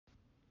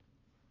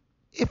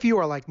If you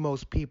are like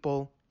most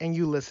people and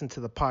you listen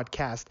to the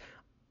podcast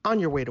on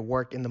your way to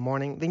work in the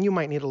morning, then you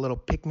might need a little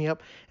pick me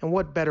up. And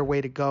what better way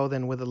to go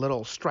than with a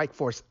little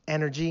Strikeforce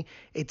Energy?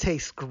 It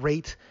tastes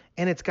great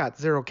and it's got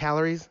 0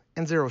 calories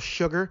and 0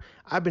 sugar.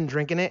 I've been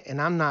drinking it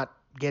and I'm not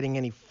getting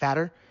any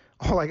fatter.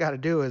 All I got to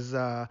do is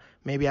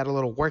maybe add a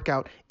little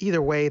workout.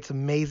 Either way, it's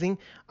amazing.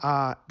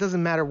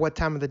 Doesn't matter what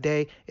time of the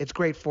day. It's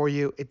great for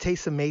you. It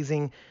tastes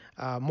amazing.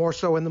 More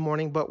so in the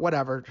morning, but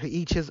whatever. To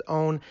each his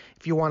own.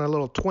 If you want a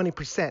little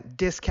 20%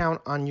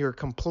 discount on your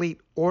complete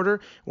order,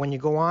 when you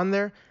go on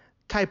there,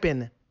 type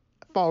in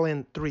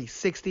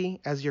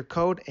FallIn360 as your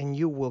code and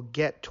you will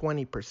get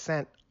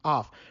 20%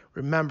 off.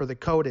 Remember, the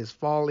code is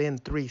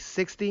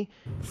FallIn360.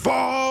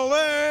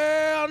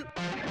 Fallin'!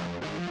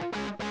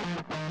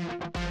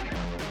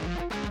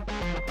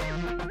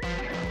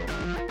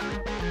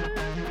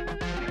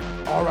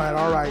 All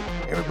right.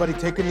 Everybody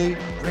take a knee,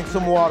 drink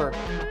some water.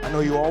 I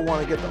know you all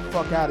want to get the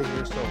fuck out of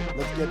here, so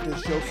let's get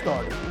this show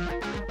started.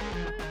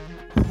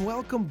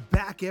 Welcome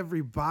back,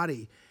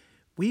 everybody.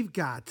 We've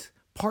got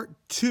part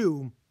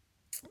 2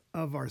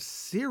 of our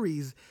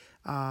series,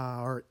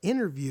 our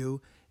interview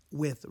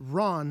with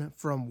Ron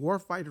from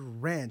Warfighter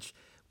Ranch.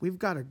 We've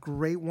got a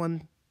great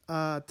one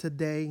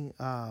today.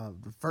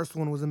 The first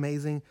one was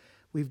amazing.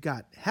 We've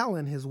got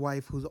Helen, his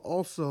wife, who's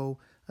also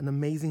an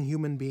amazing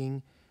human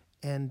being.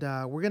 And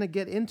we're going to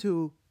get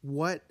into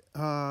what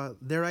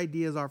their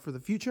ideas are for the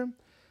future.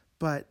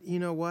 But you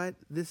know what?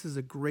 This is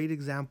a great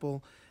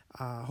example.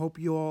 Hope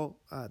you all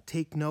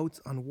take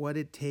notes on what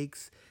it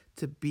takes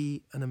to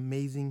be an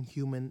amazing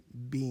human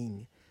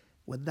being.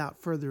 Without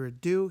further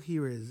ado,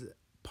 here is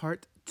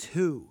part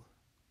 2.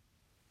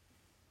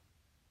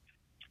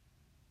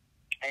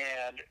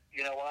 And,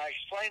 you know, when I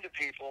explain to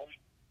people,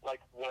 like,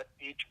 what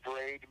each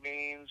braid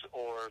means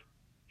or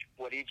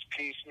what each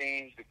piece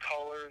means, the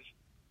colors,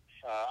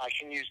 I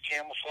can use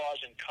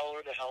camouflage and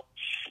color to help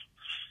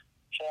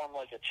form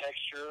like a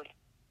texture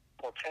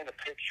or paint a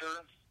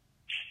picture.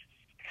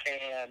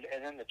 And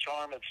then the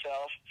charm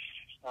itself,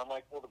 I'm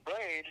like, well, the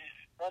braid,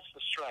 that's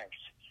the strength.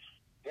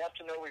 You have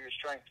to know where your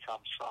strength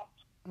comes from.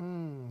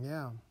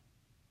 Yeah.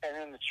 And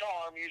then the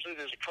charm, usually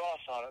there's a cross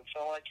on it.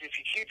 So like if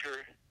you keep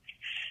your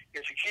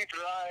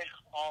eye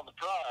on the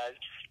prize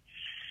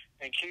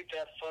and keep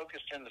that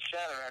focused in the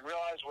center and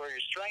realize where your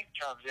strength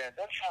comes in,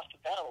 that's half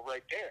the battle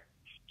right there.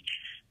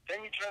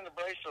 Then you turn the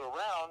bracelet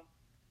around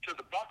to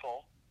the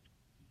buckle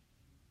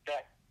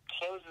that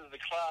closes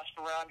the clasp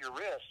around your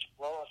wrist.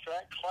 Well, if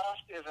that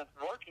clasp isn't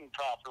working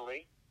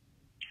properly,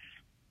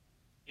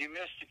 you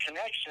miss the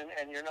connection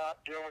and you're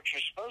not doing what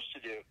you're supposed to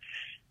do.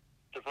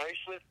 The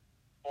bracelet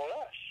or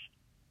us.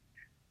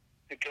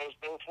 It goes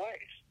both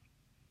ways.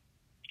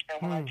 And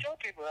when I tell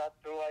people that,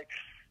 they're like,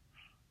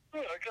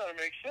 oh, that kind of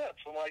makes sense.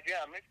 I'm like,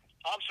 yeah,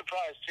 I'm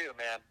surprised too,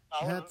 man.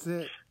 That's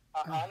it.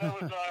 I know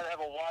it's not to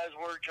have a wise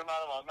word come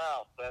out of my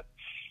mouth, but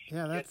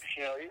yeah,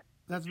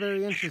 that's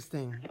very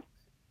interesting.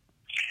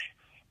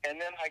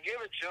 And then I give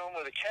it to them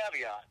with a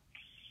caveat.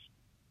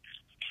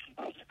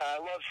 I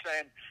love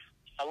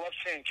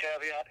saying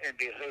caveat and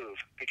behoove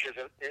because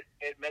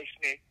it makes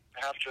me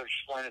have to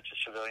explain it to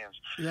civilians.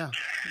 Yeah,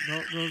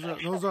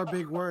 those are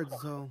big words.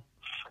 So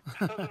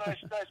those are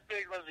nice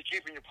big ones to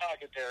keep in your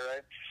pocket there,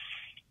 right?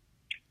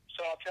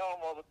 So I'll tell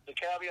them, well, the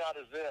caveat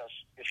is this.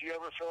 If you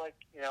ever feel like,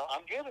 you know,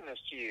 I'm giving this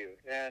to you,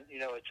 and, you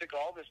know, it took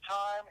all this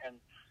time,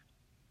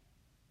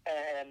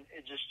 and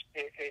it just,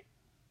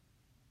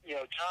 you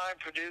know, time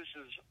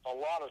produces a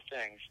lot of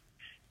things,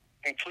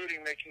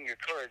 including making your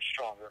courage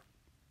stronger.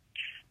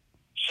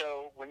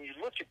 So when you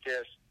look at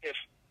this, if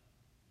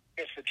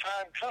the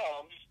time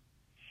comes,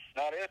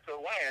 not if but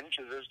when,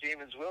 because those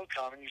demons will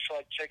come, and you feel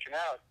like checking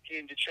out,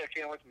 you need to check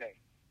in with me.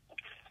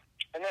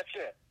 And that's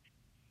it.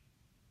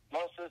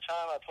 Most of the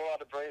time, I pull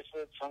out a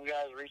bracelet. Some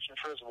guy's reaching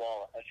for his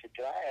wallet. I said,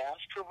 did I ask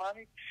for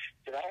money?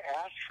 Did I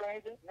ask for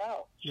anything?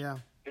 No.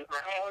 Yeah. I don't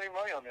have any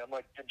money on me. I'm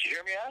like, did you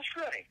hear me ask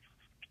for any?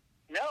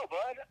 No,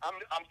 bud.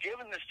 I'm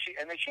giving this to you.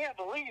 And they can't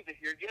believe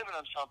that you're giving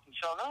them something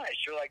so nice.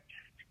 You're like,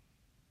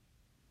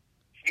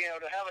 you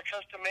know, to have a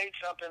custom-made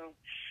something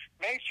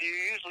made to you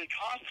usually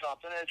costs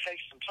something, and it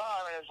takes some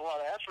time, and there's a lot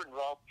of effort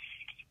involved.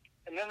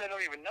 And then they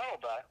don't even know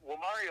about it.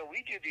 Well, Mario, we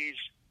do these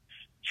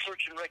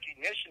search and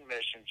recognition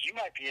missions. You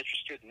might be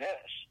interested in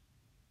this.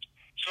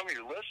 Some of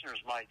your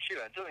listeners might too.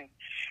 It's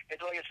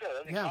like I said,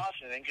 it doesn't cost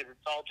anything because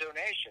it's all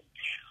donation.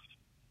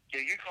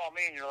 You call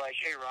me and you're like,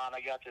 hey, Ron, I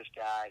got this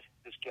guy,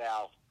 this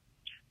gal.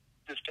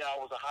 This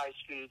gal was a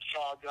high-speed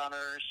saw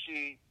gunner.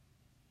 She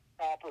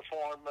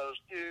outperformed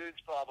most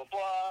dudes, blah, blah,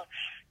 blah.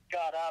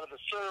 Got out of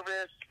the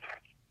service,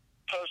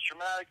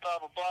 post-traumatic, blah,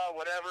 blah, blah,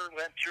 whatever.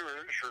 Went through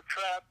her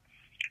crap,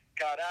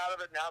 got out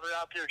of it. Now they're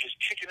out there just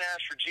kicking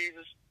ass for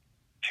Jesus.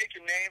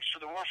 Taking names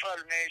for the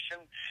Warfighter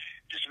Nation,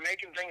 just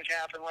making things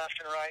happen left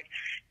and right.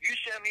 You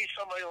send me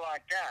somebody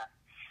like that,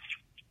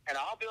 and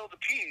I'll build a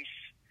piece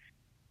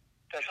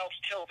that helps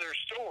tell their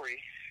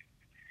story,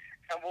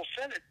 and we'll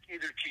send it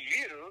either to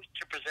you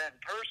to present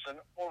in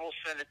person, or we'll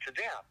send it to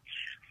them.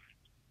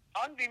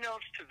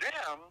 Unbeknownst to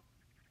them,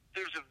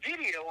 there's a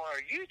video on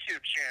our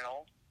YouTube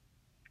channel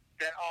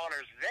that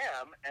honors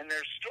them and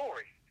their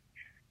story.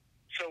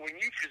 So when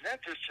you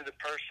present this to the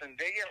person,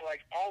 they get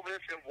like all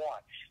this at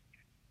once.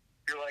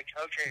 You're like,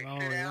 okay,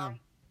 sit down,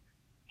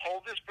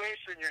 hold this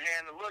bracelet in your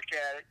hand and look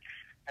at it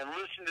and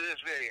listen to this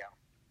video.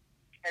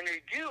 And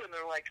they do, and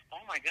they're like,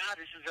 oh my God,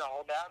 this is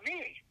all about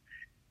me.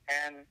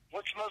 And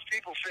what's most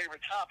people's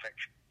favorite topic?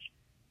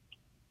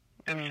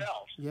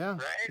 Themselves. Yeah.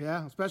 Right?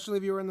 Yeah. Especially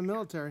if you were in the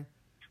military.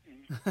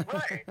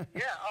 Right.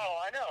 Yeah. Oh,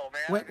 I know,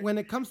 man. When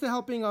it comes to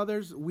helping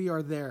others, we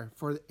are there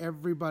for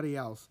everybody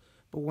else.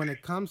 But when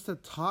it comes to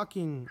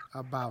talking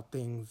about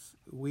things,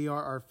 we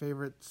are our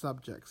favorite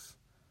subjects.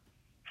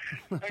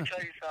 Let me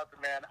tell you something,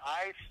 man.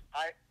 I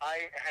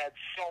had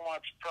so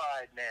much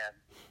pride, man.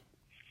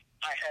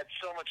 I had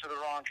so much of the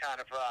wrong kind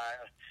of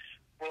pride.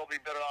 We'll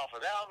be better off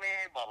without me,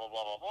 blah, blah,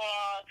 blah, blah,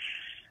 blah.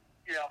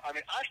 You know, I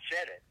mean, I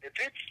said it. If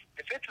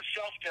it's a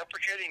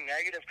self-deprecating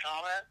negative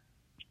comment,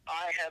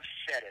 I have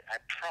said it. I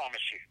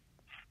promise you.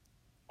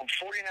 I'm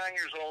 49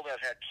 years old.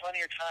 I've had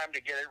plenty of time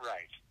to get it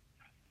right.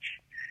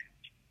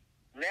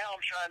 Now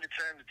I'm trying to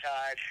turn the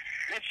tide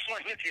and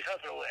swing it the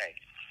other way.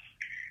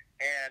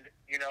 And,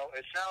 you know,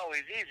 it's not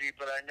always easy,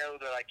 but I know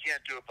that I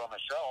can't do it by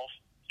myself.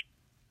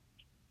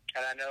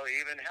 And I know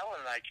even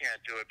Helen and I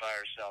can't do it by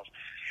ourselves.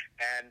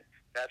 And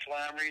that's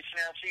why I'm reaching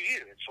out to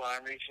you. It's why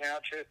I'm reaching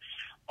out to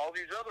all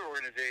these other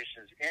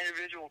organizations,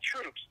 individual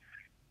troops.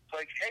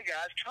 Like, hey,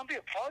 guys, come be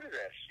a part of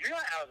this. You're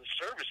not out of the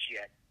service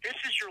yet. This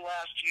is your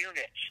last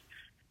unit.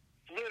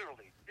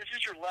 Literally. This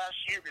is your last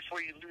year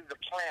before you leave the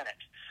planet.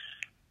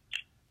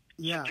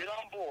 Yeah. So get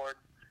on board,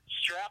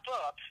 strap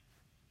up,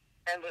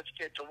 and let's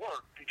get to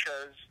work,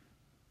 because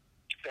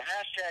the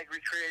hashtag we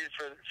created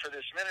for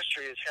this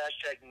ministry is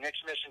hashtag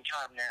Next Mission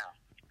Time Now.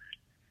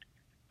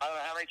 I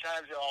don't know how many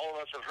times all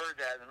of us have heard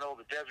that in the middle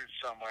of the desert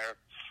somewhere.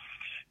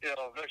 You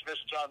know, Next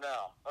Mission Time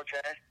Now,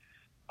 okay?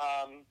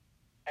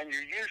 And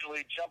you're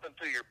usually jumping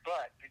through your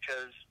butt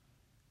because,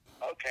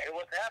 okay,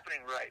 what's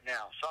happening right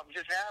now? Something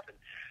just happened.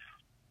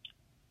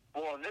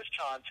 Well, in this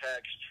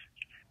context,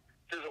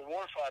 there's a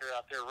warfighter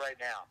out there right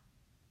now.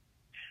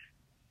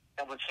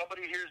 And when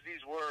somebody hears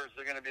these words,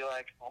 they're going to be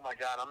like, oh, my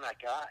God, I'm that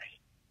guy.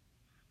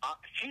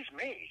 He's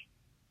me.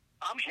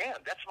 I'm him.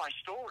 That's my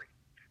story.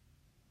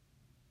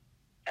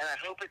 And I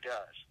hope it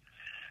does.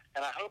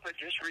 And I hope it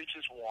just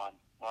reaches one,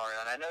 Mario.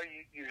 And I know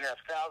you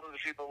have thousands of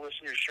people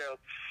listening to your show,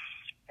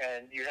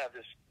 and you have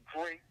this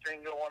great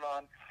thing going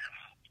on.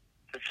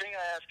 The thing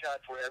I ask God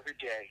for every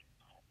day,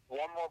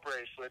 one more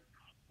bracelet,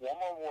 one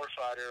more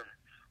warfighter,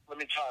 let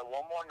me tie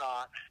one more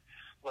knot,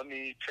 let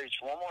me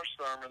preach one more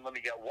sermon, let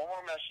me get one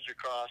more message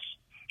across,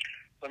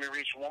 let me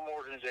reach one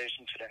more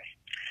organization today.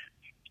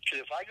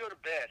 Because if I go to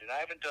bed and I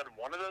haven't done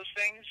one of those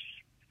things,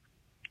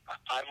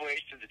 I've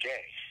wasted the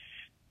day.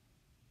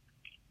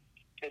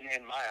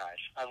 In my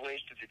eyes, I've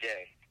wasted the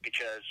day,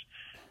 because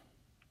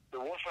the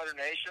Warfighter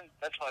Nation,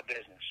 that's my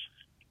business.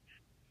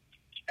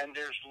 And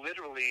there's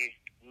literally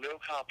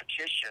no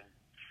competition,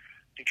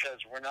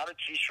 because we're not a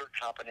T-shirt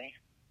company.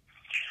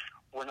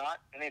 We're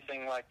not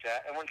anything like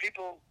that. And when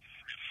people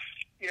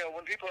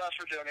ask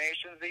for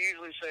donations, they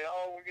usually say,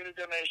 oh, we'll get a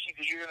donation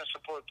because you're going to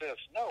support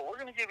this. No, we're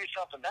going to give you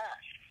something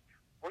back.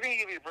 We're going to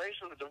give you a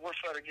bracelet with the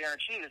Warfighter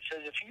Guarantee that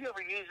says if you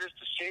ever use this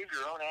to save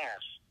your own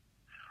ass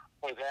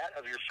or that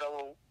of your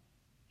fellow,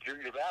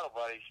 your battle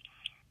buddies,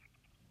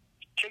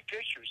 take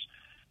pictures.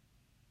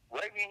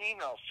 Write me an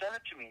email. Send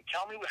it to me.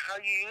 Tell me how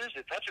you use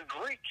it. That's a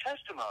great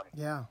testimony.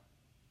 Yeah.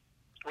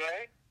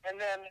 Right? And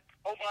then,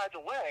 oh, by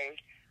the way,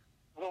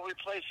 we'll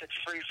replace it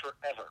free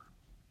forever.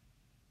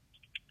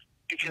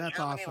 Because That's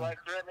how many awesome.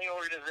 life-threatening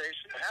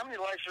organizations, how many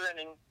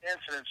life-threatening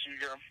incidents you're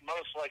going to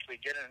most likely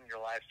get in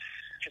your life,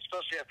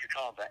 especially after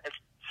combat?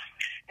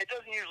 It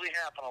doesn't usually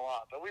happen a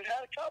lot, but we've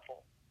had a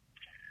couple.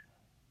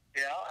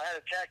 You know, I had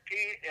a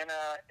TACP in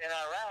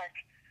Iraq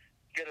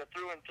get a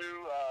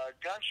through-and-through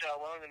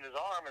gunshot wound in his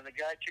arm, and the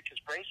guy took his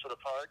bracelet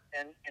apart,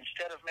 and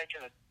instead of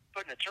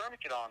putting a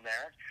tourniquet on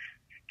there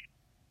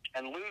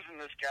and losing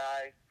this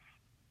guy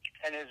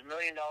and his $1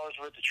 million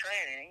worth of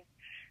training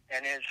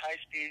and his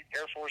high-speed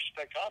Air Force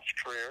Spec Ops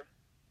career,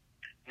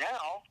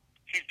 now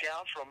he's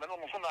down for a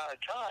minimal amount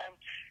of time,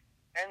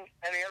 and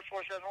the Air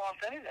Force hasn't lost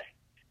anything.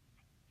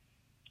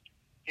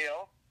 You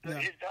know,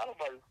 his battle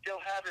buddies still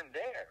have him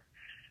there.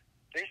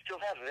 They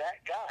still have that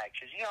guy,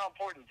 because you know how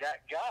important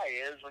that guy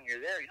is when you're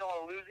there. You don't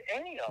want to lose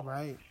any of them.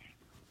 Right.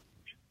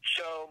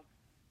 So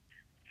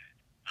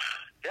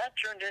that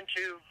turned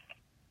into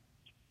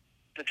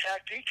the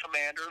TACP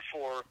commander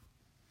for,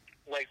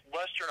 like,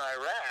 Western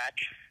Iraq,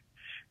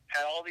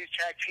 had all these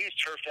TACPs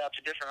turfed out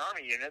to different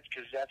Army units,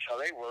 because that's how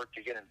they work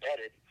to get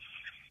embedded.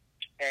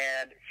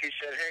 And he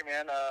said, hey,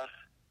 man,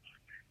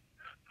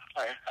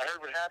 I heard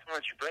what happened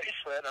with your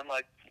bracelet. I'm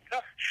like,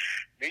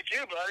 me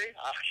too, buddy.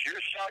 You're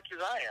as shocked as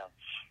I am.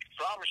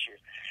 Promise you.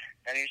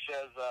 And he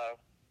says,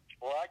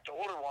 well, I'd like to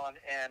order one,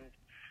 and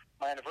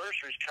my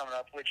anniversary's coming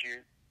up. Would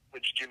you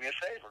do me a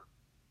favor?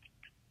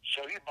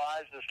 So he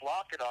buys this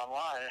locket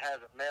online and has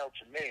it mailed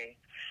to me,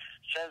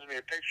 sends me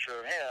a picture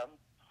of him.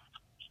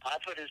 I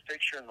put his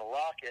picture in the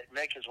locket,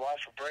 make his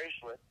wife a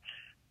bracelet,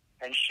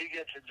 and she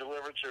gets it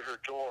delivered to her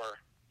door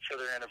for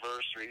their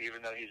anniversary,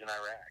 even though he's in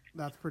Iraq.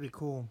 That's pretty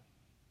cool.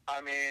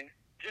 I mean,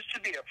 just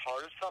to be a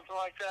part of something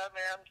like that,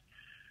 man.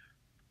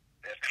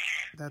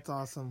 That's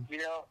awesome. You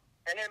know,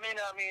 and it may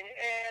not mean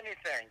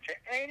anything to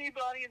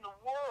anybody in the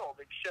world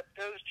except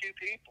those two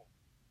people.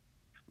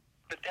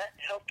 But that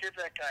helped give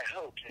that guy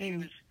hope.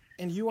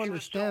 And you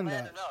understand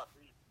that.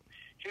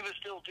 He was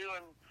still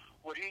doing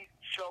what he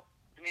felt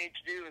the need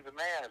to do as a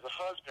man, as a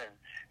husband,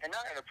 and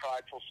not in a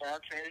prideful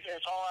sense.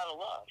 It's all out of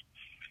love.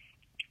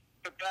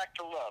 But back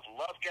to love.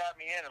 Love got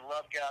me in and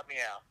love got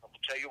me out. I'm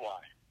going to tell you why.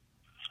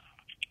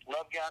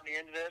 Love got me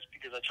into this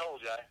because I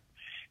told you,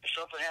 if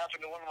something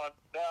happened to one of my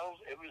battles,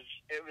 it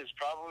was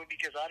probably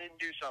because I didn't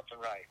do something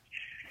right.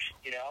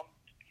 You know?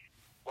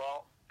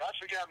 Well, that's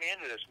what got me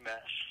into this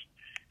mess,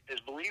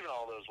 is believing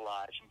all those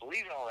lies and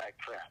believing all that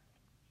crap.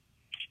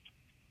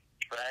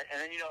 Right? And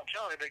then you don't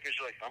tell anybody because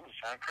you're like, I'm going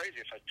to sound crazy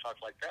if I talk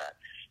like that.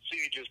 So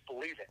you just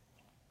believe it.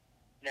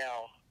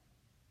 Now,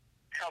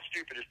 how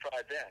stupid is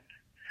pride then?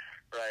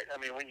 Right? I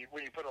mean, when you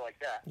put it like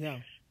that. Yeah.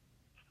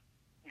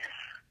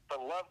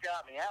 But love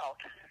got me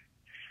out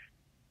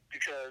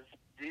because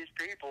these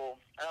people,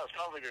 I know it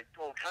sounds like an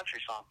old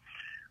country song,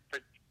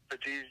 but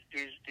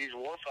these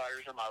war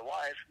fighters and my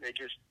wife, they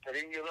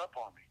didn't give up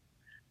on me.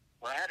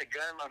 When I had a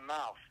gun in my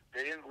mouth,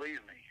 they didn't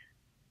leave me.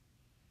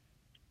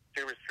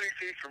 They were 3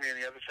 feet from me on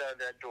the other side of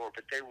that door,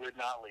 but they would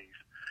not leave.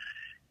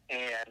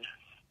 And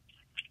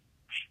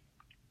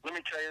let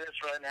me tell you this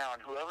right now,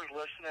 and whoever's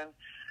listening,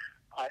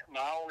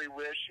 my only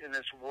wish in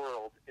this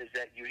world is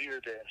that you hear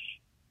this.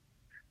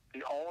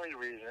 The only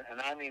reason,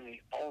 and I mean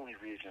the only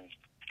reason,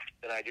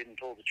 that I didn't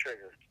pull the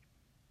trigger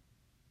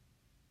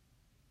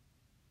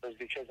was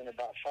because in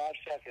about 5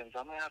 seconds,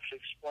 I'm going to have to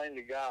explain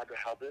to God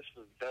how this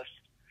is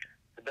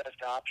the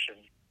best option.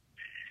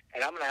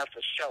 And I'm going to have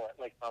to sell it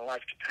like my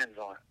life depends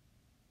on it.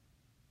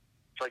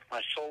 It's like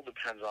my soul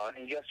depends on it.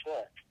 And guess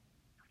what?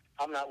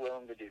 I'm not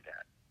willing to do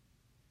that.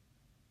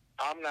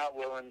 I'm not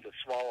willing to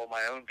swallow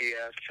my own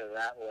BS to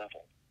that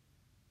level.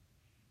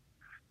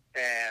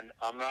 And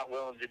I'm not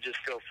willing to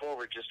just go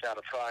forward just out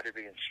of pride of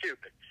being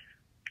stupid.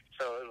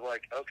 So it was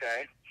like,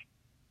 okay,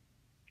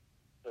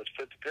 let's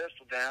put the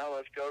pistol down,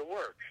 let's go to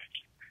work.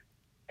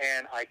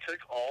 And I took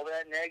all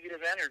that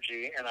negative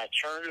energy and I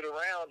turned it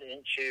around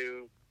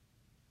into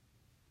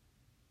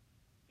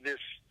this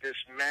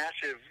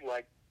massive,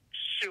 like,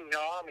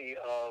 tsunami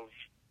of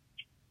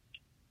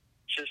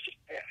just,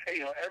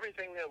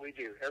 everything that we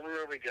do,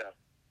 everywhere we go.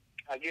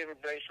 I gave a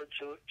bracelet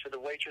to the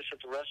waitress at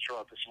the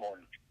restaurant this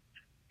morning.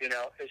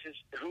 It's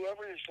just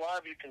whoever is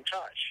live you can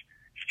touch.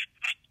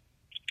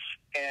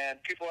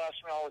 And people ask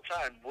me all the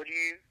time, what do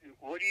you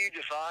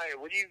define?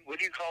 What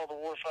do you call the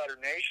warfighter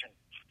nation?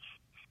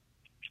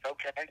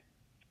 Okay,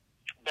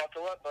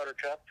 buckle up,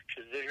 Buttercup,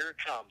 because here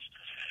it comes.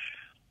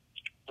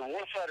 The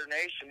warfighter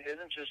nation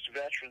isn't just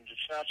veterans.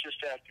 It's not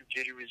just active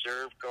duty,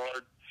 reserve,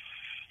 guard,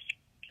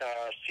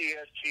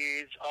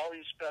 CSTs, all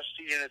these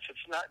specialty units.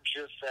 It's not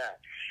just that.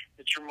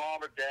 It's your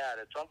mom or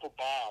dad. It's Uncle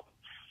Bob.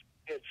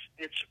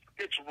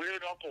 It's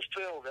weird Uncle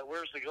Phil that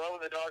wears the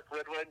glow-in-the-dark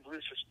red, white, and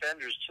blue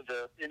suspenders to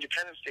the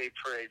Independence Day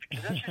parade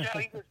because that's just how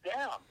he gets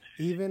down.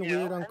 Even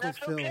weird Uncle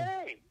Phil.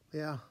 Okay.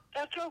 Yeah.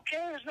 That's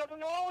okay. There's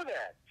nothing wrong with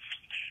that.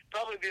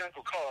 Probably be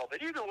Uncle Carl,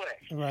 but either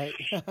way. Right.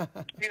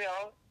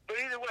 But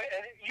either way,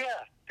 and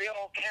yeah, they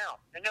all count.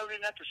 And no, they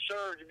didn't have to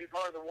serve to be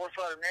part of the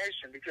warfighter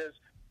nation because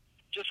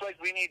just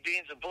like we need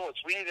beans and bullets,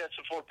 we need that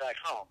support back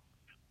home.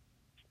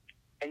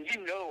 And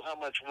you know how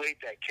much weight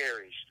that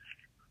carries.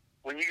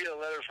 When you get a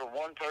letter from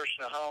one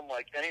person at home,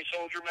 like any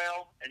soldier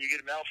mail, and you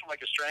get a mail from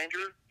like a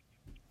stranger,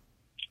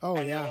 oh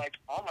and yeah, you're like,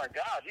 oh my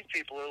God, these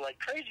people are like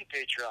crazy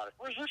patriotic.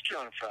 Where's this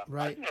coming from?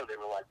 Right. I didn't know they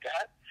were like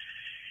that.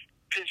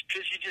 Because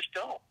you just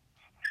don't.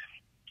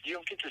 You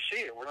don't get to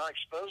see it. We're not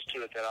exposed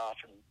to it that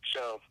often.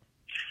 So,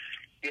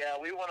 yeah,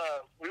 we want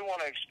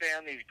to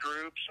expand these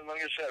groups, and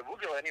like I said,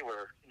 we'll go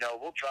anywhere.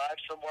 We'll drive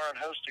somewhere and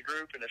host a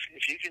group, and if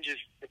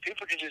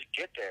people can just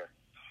get there,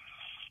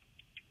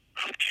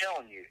 I'm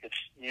telling you, it's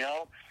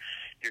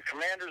your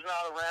commander's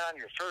not around,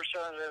 your first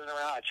sergeant isn't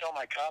around. I tell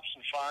my cops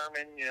and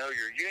firemen,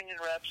 your union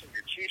reps and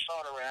your chiefs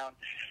aren't around.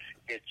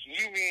 It's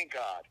you, me, and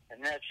God, and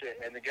that's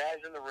it. And the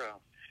guys in the room,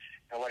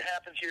 and what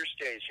happens here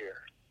stays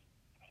here.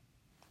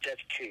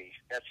 That's key.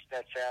 That's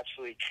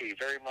absolutely key.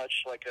 Very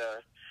much like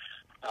a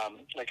lot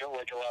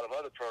of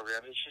other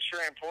programs. It's just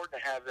very important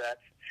to have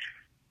that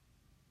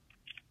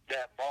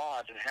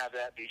bond and have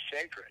that be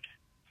sacred.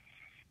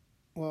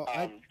 Well,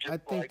 I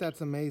think that's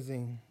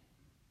amazing.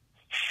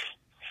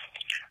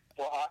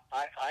 Well,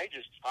 I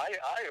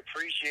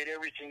appreciate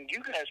everything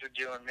you guys are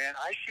doing, man.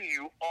 I see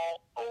you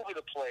all over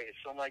the place.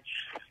 I'm like,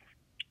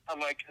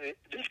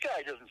 this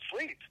guy doesn't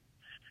sleep.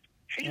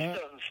 He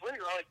just doesn't sleep.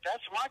 I'm like,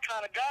 that's my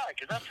kind of guy,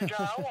 because that's the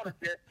guy I want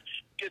to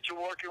get to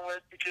working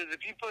with. Because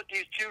if you put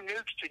these two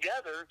nukes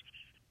together,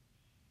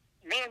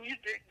 man,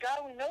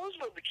 God knows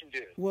what we can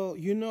do. Well,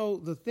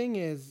 the thing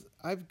is,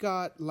 I've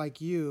got,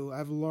 like you,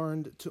 I've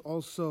learned to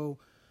also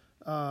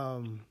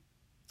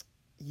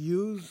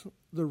use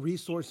the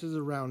resources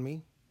around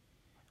me.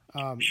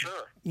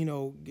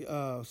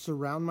 Sure.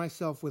 Surround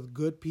myself with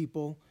good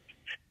people.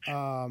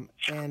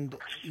 And,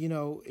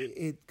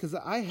 because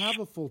I have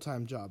a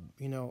full-time job,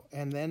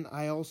 and then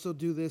I also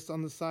do this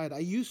on the side. I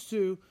used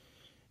to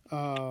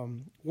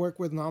work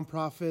with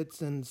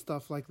nonprofits and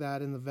stuff like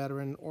that in the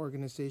veteran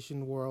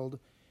organization world.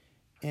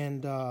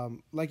 And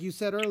like you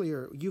said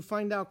earlier, you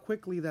find out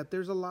quickly that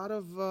there's a lot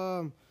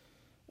of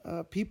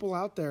people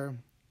out there,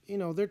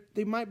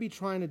 they might be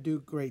trying to do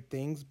great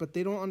things, but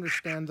they don't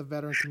understand the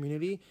veteran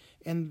community,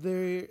 and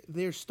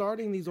they're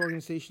starting these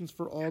organizations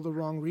for all the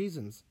wrong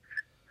reasons.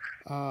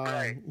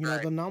 Right.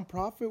 The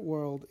nonprofit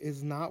world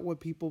is not what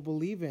people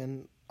believe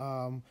in.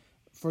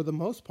 For the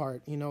most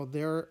part,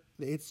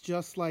 it's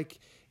just like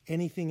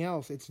anything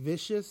else. It's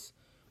vicious.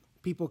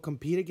 People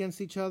compete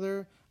against each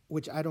other,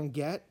 which I don't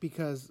get,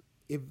 because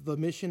if the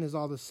mission is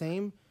all the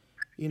same,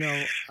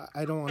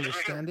 I don't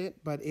understand it,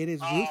 but it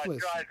is ruthless.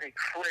 It drives me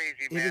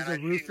crazy, man. It is a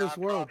ruthless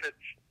world.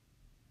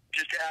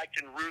 Just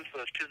acting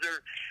ruthless, because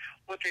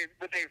what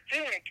they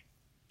think,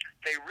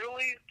 they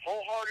really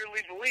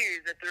wholeheartedly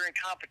believe that they're in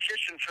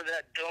competition for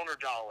that donor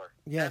dollar.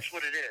 Yes, that's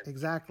what it is.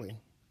 Exactly.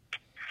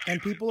 And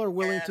people are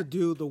willing to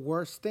do the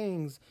worst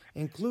things,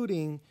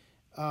 including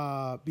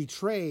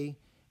betray,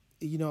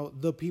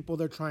 the people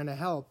they're trying to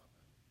help,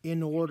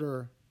 in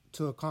order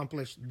to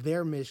accomplish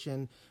their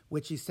mission,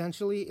 which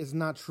essentially is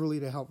not truly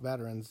to help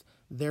veterans.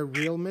 Their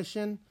real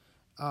mission,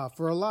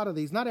 for a lot of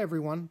these, not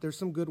everyone, there's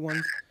some good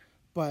ones,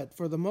 but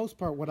for the most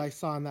part, what I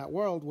saw in that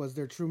world was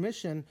their true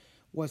mission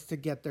was to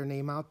get their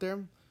name out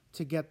there,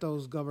 to get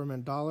those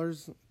government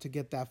dollars, to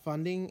get that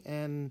funding,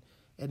 and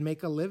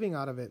make a living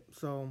out of it.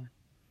 So,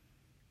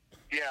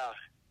 yeah.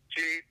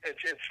 See,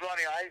 it's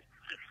funny.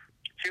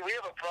 We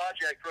have a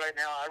project right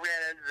now. I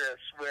ran into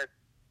this with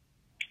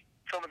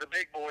some of the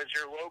big boys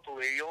here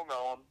locally. You'll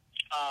know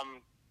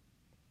them.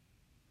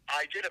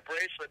 I did a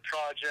bracelet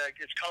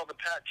project. It's called the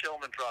Pat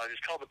Tillman Project.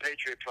 It's called the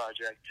Patriot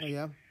Project. Oh,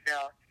 yeah.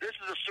 Now, this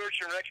is a search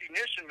and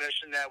recognition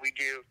mission that we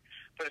do,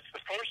 but it's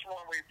the first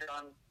one we've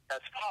done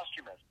that's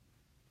posthumous.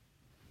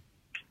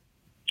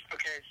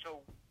 Okay,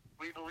 so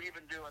we believe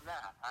in doing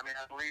that. I mean,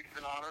 I believe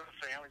in honor of the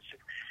family.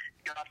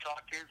 I've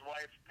talked to his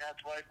wife,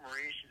 Pat's wife,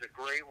 Marie. She's a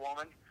great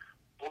woman,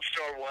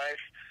 Gold-Star wife,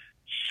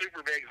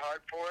 super big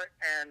heart for it,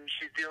 and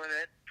she's doing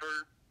it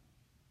for,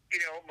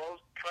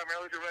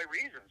 primarily the right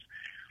reasons.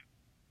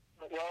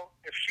 Well,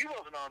 if she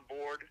wasn't on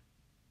board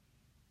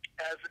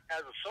as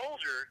a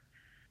soldier,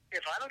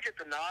 if I don't get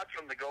the nod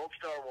from the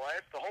Gold-Star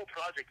wife, the whole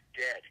project's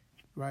dead.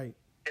 Right.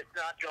 It's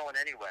not going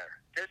anywhere.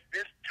 This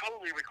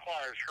totally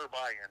requires her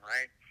buy-in,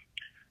 right?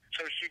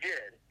 So she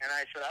did. And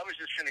I said, I was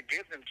just going to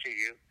give them to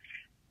you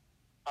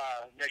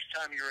next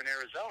time you're in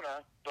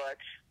Arizona.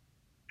 But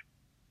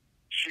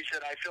she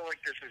said, I feel like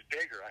this is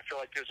bigger. I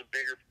feel like there's a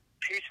bigger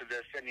piece of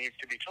this that needs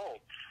to be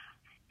told.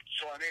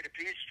 So I made a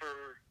piece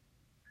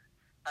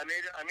I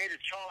made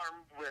a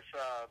charm with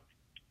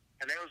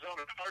an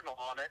Arizona Cardinal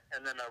on it,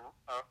 and then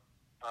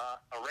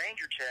a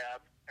Ranger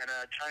tab and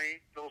a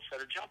tiny little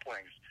set of jump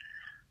wings.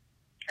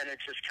 And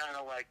it just kind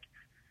of like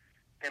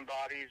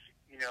embodies,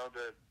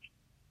 the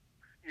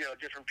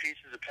different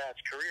pieces of Pat's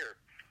career.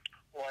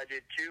 Well, I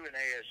did 2 in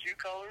ASU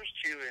colors,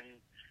 2 in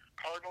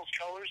Cardinals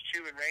colors,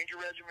 2 in Ranger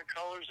Regiment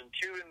colors, and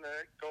 2 in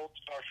the Gold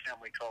Star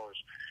family colors.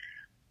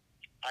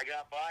 I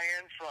got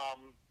buy-in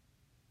from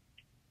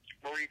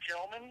Marie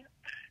Tillman,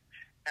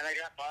 and I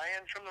got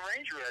buy-in from the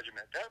Ranger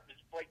Regiment. That was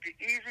like the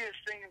easiest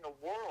thing in the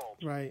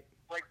world. Right.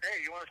 Like, hey,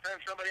 you want to send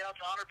somebody out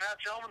to honor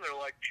Pat Tillman? They're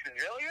like,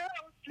 hell yeah,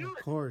 let's do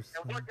it. Of course.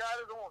 And what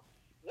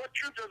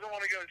troop doesn't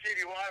want to go to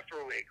TDY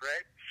for a week,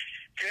 right?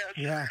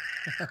 Yeah.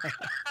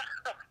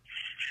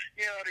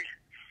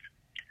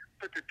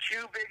 But the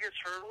 2 biggest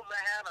hurdles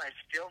I have, and I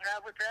still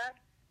have with that,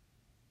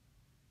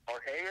 are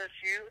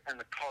ASU and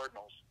the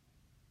Cardinals.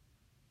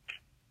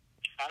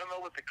 I don't know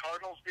what the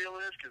Cardinals deal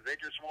is, because they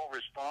just won't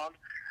respond.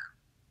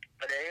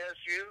 But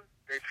ASU,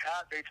 they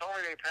told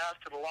me they passed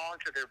it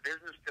along to their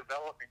business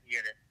development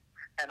unit,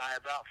 and I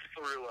about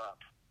threw up.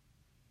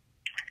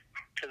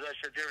 Because I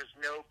said, there is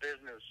no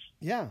business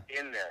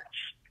in this.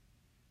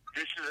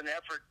 This is an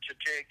effort to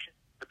take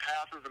the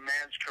path of the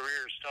man's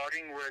career,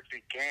 starting where it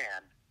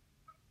began,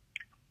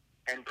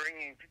 and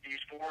bringing these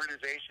 4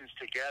 organizations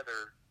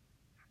together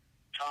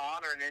to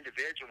honor an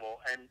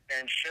individual and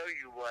show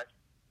you what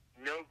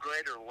no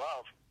greater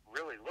love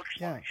really looks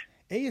like.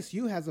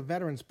 ASU has a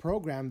veterans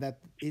program that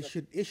it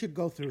should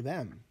go through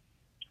them.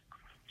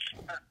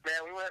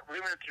 Man, we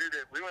went through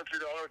the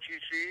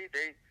ROTC.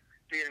 They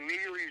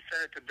immediately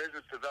sent it to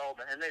business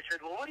development, and they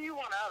said, "Well, what do you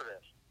want out of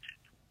this?"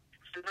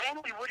 So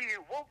normally, what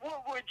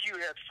would you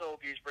have sold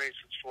these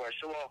bracelets for? I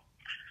said, "Well,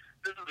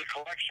 this is a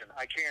collection.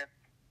 I can't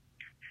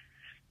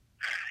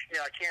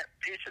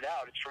piece it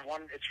out. It's for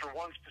one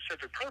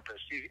specific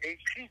purpose.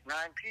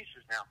 9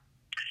 pieces now."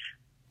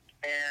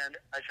 And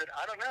I said,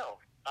 "I don't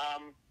know."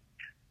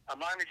 A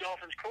Miami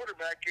Dolphins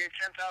quarterback gave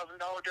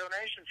 $10,000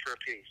 donation for a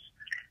piece.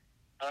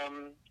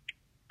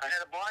 I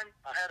had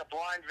a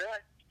blind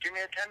vet give me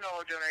a $10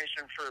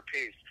 donation for a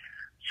piece.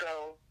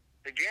 So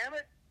the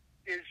gamut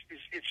is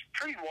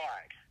pretty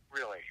wide,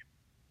 really.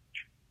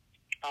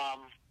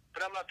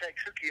 But I'm not that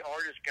kooky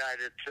artist guy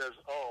that says,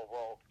 "Oh,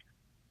 well,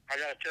 I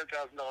got a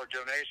 $10,000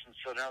 donation,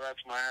 so now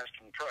that's my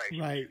asking price."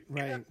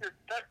 Right.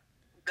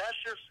 That's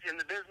just in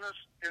the business.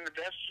 In the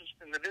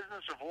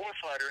business of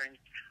warfighting,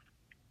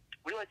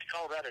 we like to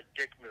call that a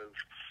dick move.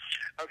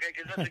 Okay,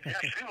 because that's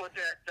exactly what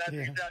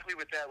exactly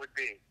what that would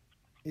be.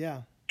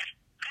 Yeah.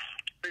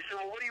 They said,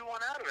 "Well, what do you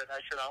want out of it?" I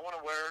said, "I want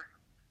to wear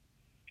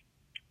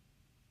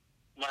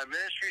my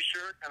ministry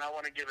shirt, and I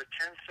want to give a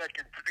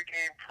 10-second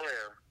pregame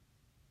prayer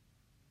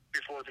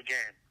before the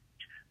game.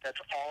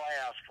 That's all I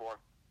ask for.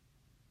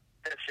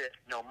 That's it.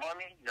 No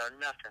money, no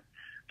nothing."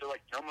 They're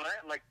like, "No money?"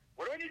 I'm like,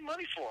 "What do I need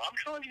money for? I'm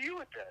coming to you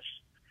with this.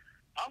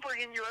 I'm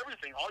bringing you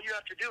everything. All you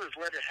have to do is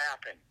let it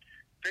happen.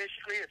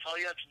 Basically, it's all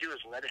you have to do is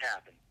let it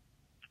happen.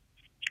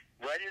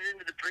 Write it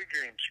into the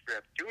pregame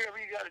script. Do whatever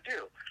you got to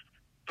do.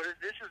 But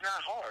this is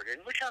not hard.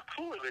 And look how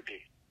cool it would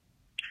be."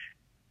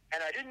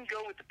 And I didn't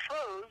go with the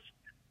pros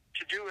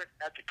to do it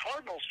at the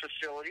Cardinals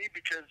facility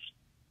because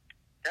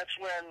that's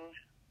when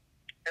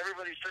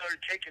everybody started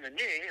taking a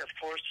knee. Of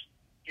course,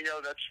 it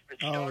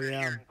started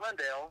here in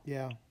Glendale.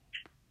 Yeah.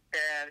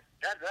 And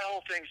that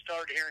whole thing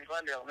started here in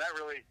Glendale, and that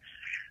really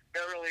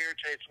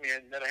irritates me,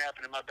 and that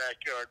happened in my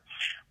backyard.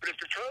 But if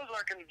the pros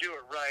aren't going to do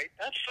it right,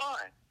 that's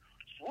fine.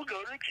 We'll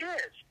go to the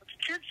kids. Let the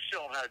kids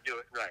show them how to do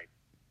it right.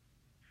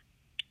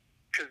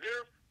 Because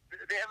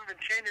they haven't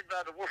been tainted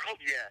by the world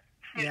yet.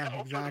 Yeah,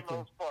 exactly. For the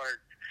most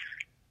part.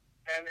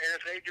 And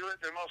if they do it,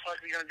 they're most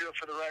likely going to do it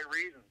for the right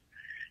reasons.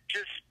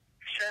 Just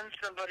send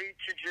somebody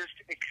to just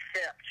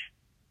accept.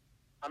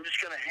 I'm just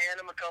going to hand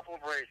them a couple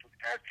of bracelets.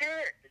 That's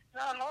it. It's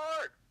not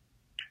hard.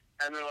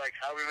 And they're like,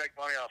 "How do we make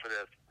money off of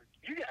this?"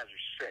 You guys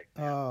are sick.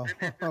 Oh,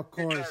 of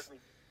course.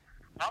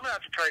 I'm going to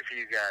have to pray for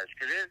you guys.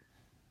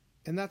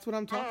 And that's what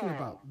I'm talking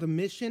about. The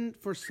mission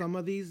for some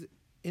of these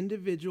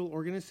individual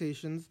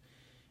organizations,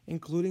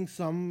 including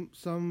some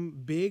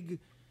big,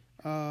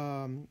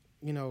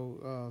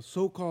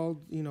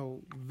 so-called,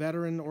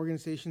 veteran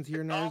organizations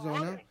here in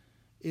Arizona,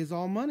 is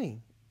all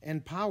money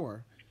and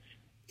power.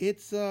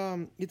 It's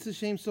a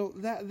shame. So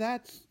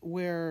that's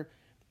where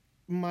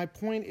my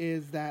point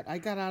is, that I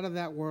got out of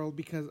that world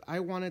because I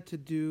wanted to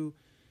do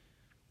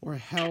or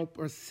help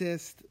or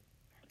assist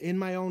in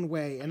my own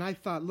way. And I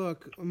thought,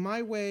 look,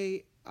 my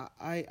way,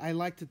 I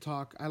like to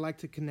talk. I like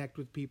to connect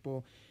with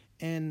people.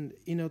 And,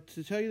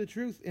 to tell you the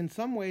truth, in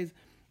some ways,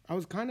 I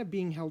was kind of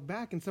being held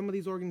back in some of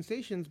these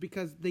organizations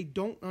because they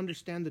don't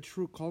understand the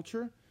true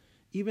culture.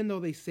 Even though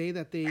they say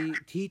that they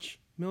teach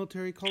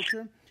military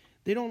culture,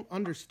 they don't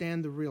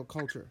understand the real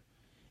culture.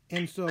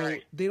 And so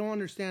they don't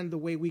understand the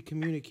way we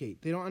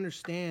communicate. They don't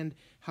understand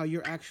how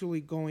you're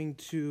actually going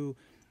to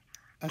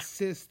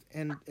assist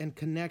and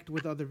connect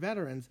with other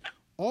veterans.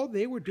 All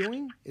they were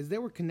doing is they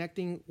were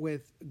connecting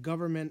with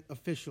government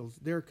officials.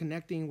 They're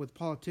connecting with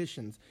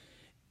politicians.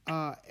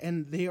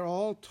 And they are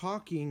all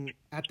talking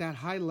at that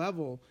high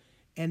level,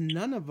 and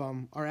none of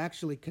them are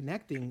actually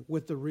connecting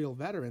with the real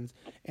veterans.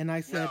 And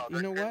I said,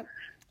 you know what?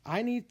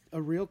 I need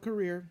a real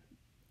career.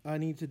 I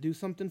need to do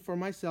something for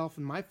myself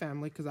and my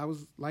family, because I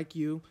was like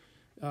you,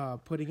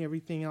 putting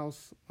everything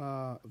else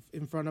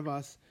in front of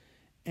us.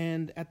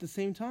 And at the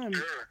same time,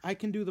 I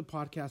can do the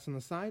podcast on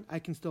the side. I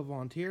can still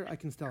volunteer. I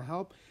can still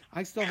help.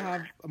 I still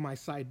have my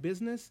side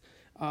business.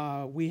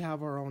 We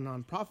have our own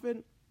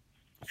nonprofit.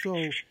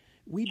 So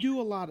we do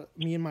a lot,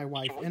 me and my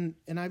wife. And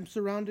I'm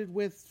surrounded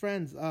with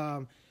friends.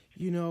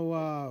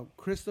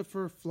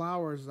 Christopher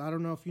Flowers. I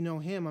don't know if you know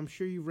him. I'm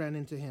sure you ran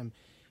into him.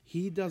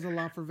 He does a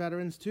lot for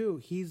veterans too.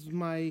 He's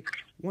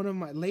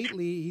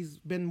lately he's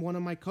been one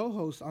of my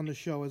co-hosts on the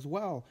show as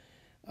well.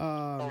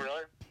 Oh,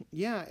 really?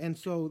 Yeah, and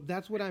so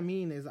that's what I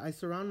mean is I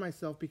surround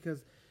myself,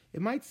 because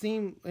it might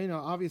seem,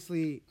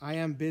 obviously I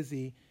am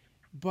busy,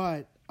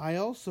 but I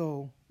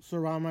also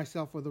surround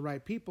myself with the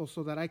right people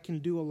so that I can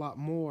do a lot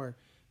more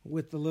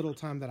with the little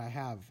time that I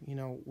have.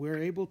 We're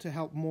able to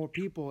help more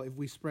people if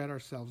we spread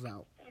ourselves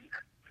out.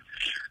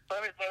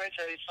 Let me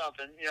tell you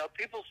something.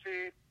 People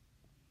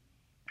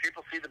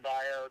see the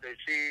bio. They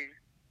see,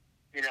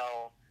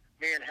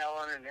 me and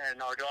Helen and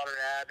our daughter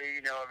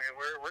Abby.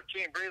 We're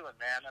Team Breland,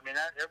 man.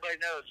 Everybody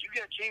knows you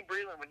get Team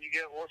Breland when you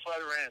get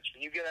Warfighter Ranch,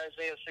 when you get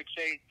Isaiah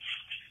 6'8"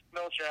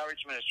 Military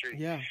Outreach Ministry.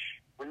 Yeah.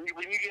 When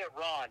you get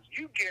Ron,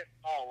 you get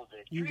all of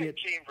it. You get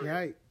Team Breland.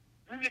 Right.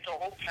 You get the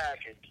whole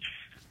package,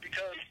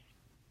 because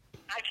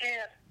I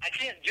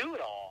can't do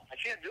it all. I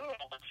can't do it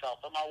all myself.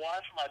 But my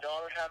wife and my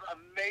daughter have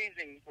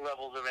amazing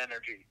levels of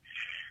energy,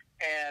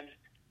 and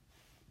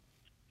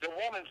the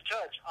woman's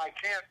touch, I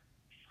can't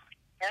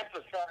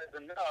emphasize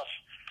enough,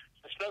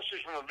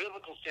 especially from a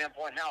biblical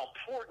standpoint, how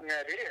important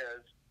that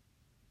is,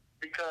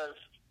 because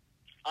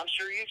I'm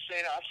sure you've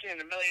seen it. I've seen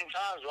it a million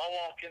times. I'll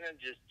walk in and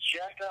just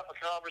jack up a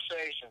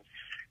conversation,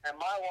 and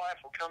my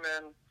wife will come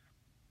in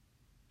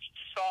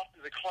soft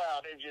as a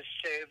cloud and just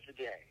save the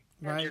day.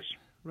 Right, and just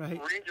right.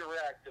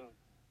 redirect, and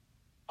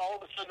all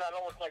of a sudden I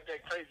don't look like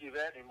that crazy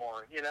vet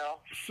anymore,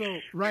 So,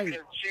 right.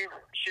 Because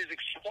she's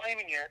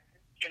explaining it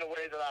in a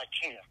way that I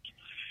can't.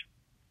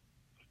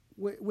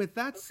 With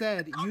that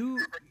said,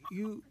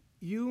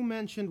 you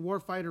mentioned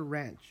Warfighter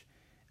Ranch.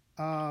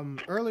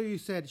 Earlier you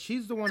said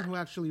she's the one who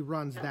actually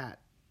runs that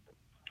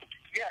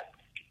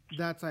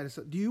side of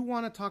stuff. Do you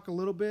want to talk a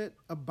little bit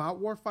about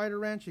Warfighter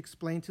Ranch?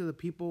 Explain to the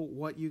people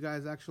what you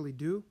guys actually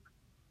do.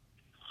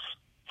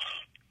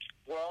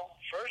 Well,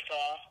 first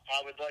off,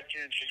 I would like to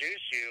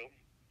introduce you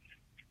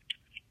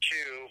to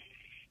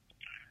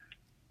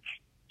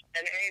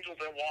an angel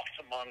that walks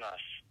among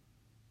us.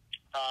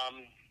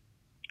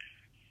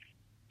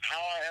 How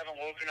I haven't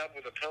woken up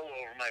with a pillow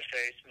over my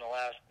face in the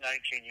last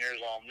 19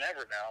 years, I'll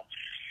never know,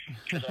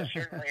 because I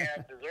certainly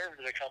have deserved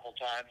it a couple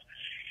times.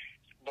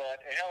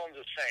 But Helen's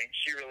a saint.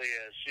 She really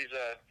is. She's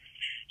a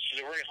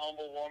very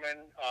humble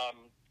woman.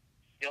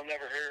 You'll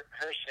never hear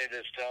her say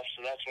this stuff,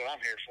 so that's what I'm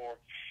here for.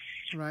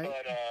 Right.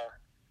 But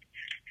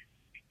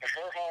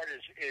her heart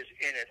is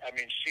in it. I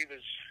mean,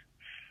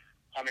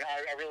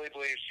 I really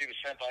believe she was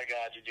sent by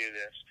God to do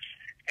this.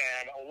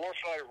 And a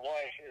warfighter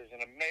wife is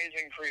an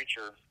amazing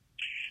creature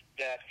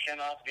that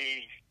cannot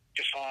be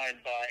defined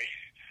by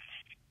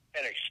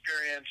an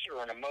experience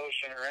or an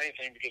emotion or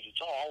anything, because it's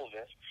all of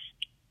it.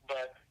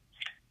 But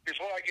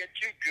before I get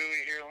too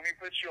gooey here, let me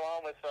put you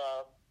on with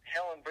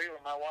Helen Brewer,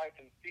 my wife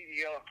and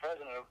CEO and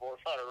president of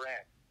Warfighter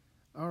Ranch.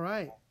 All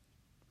right.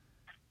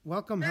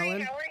 Welcome, Hi,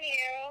 Helen. how are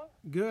you?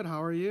 Good.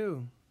 How are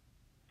you?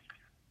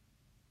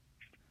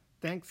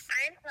 Thanks.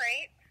 I'm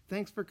great.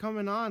 Thanks for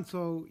coming on.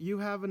 So you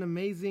have an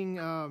amazing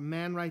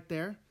man right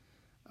there.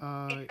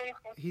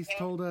 He's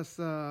told us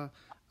a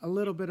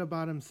little bit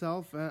about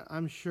himself.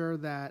 I'm sure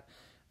that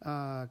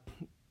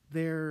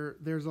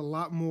there's a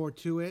lot more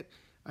to it.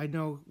 I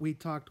know we've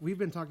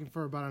been talking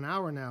for about an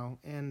hour now,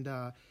 and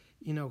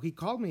he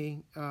called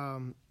me.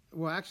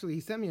 Well, actually, he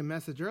sent me a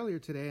message earlier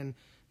today, and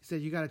he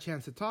said, you got a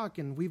chance to talk,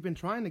 and we've been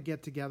trying to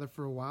get together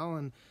for a while,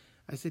 and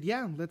I said,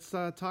 yeah, let's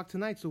talk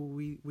tonight. So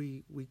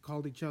we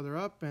called each other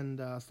up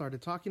and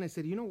started talking. I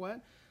said, you know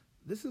what?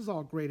 This is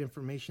all great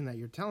information that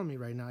you're telling me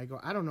right now. I go,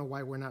 I don't know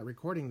why we're not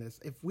recording this.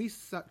 If we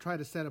try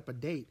to set up a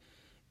date,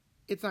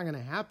 it's not going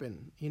to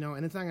happen,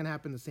 and it's not going to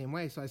happen the same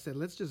way. So I said,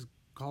 let's just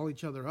call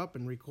each other up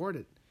and record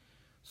it.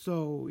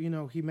 So,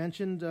 he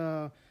mentioned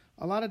a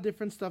lot of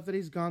different stuff that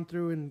he's gone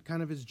through and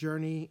kind of his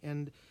journey.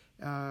 And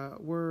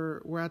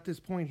we're at this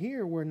point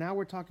here where now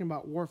we're talking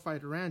about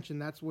Warfighter Ranch,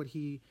 and that's what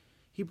he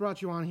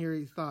brought you on here.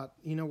 He thought,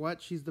 you know what,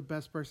 she's the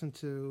best person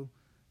to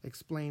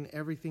explain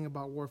everything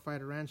about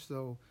Warfighter Ranch.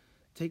 So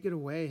take it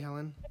away,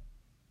 Helen.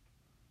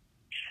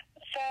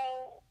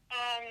 So,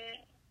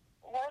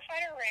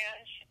 Warfighter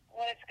Ranch,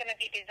 what it's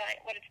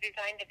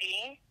designed to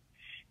be,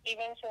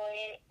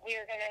 eventually we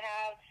are going to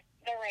have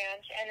the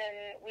ranch, and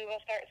then we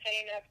will start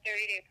setting up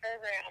 30-day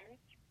programs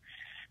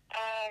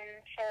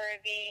for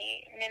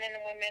the men and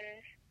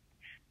women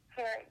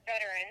who are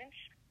veterans.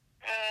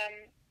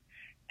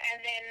 And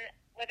then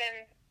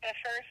within the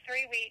first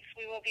 3 weeks,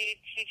 we will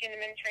be teaching them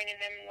and training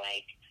them,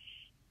 like,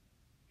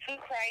 who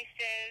Christ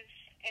is.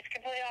 It's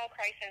completely all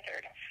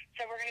Christ-centered.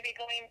 So we're going to be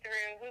going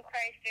through who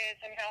Christ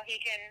is and how he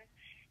can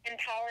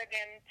empower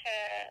them to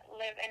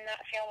live and not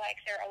feel like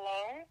they're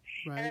alone.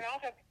 Right. And then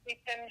also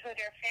teach them who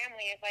their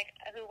family is, like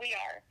who we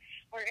are.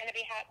 We're going to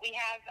be we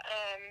have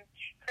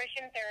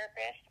Christian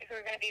therapists who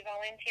are going to be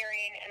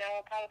volunteering, and I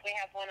will probably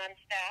have one on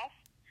staff.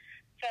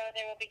 So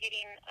they will be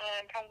getting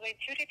probably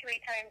 2 to 3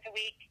 times a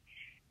week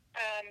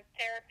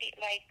therapy,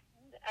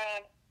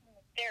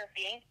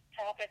 therapy to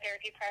help with their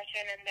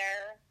depression and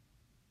their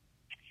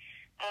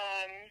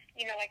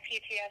like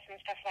PTS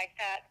and stuff like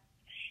that.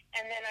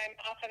 And then I'm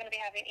also going to be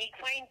having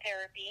equine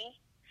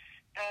therapy.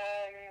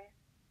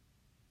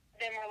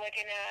 Then we're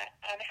looking at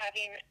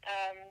having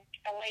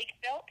a lake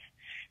built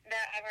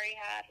that I've already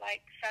had,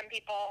 like, some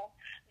people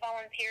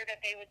volunteer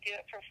that they would do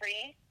it for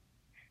free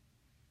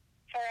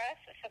for us.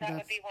 So that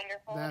would be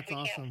wonderful if we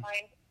awesome. can't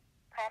find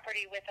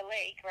property with a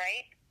lake,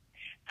 right?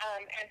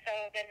 And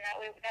so then that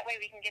way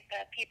we can get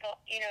the people,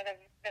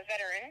 the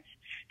veterans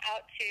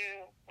out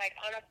to, like,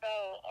 on a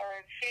boat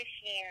or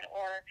fishing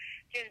or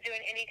just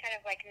doing any kind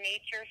of, like,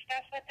 nature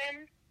stuff with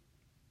them.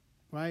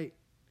 Right.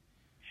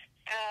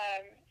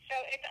 So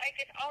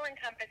it's all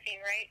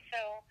encompassing, right?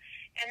 So,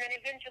 and then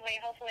eventually,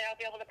 hopefully, I'll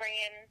be able to bring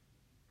in,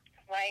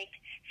 like,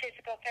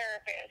 physical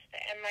therapists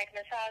and, like,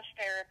 massage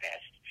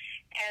therapists.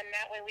 And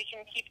that way we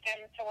can keep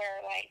them to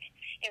where, like,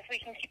 if we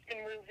can keep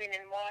them moving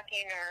and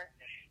walking, or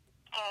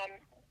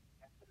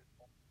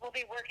we'll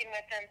be working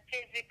with them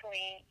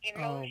physically,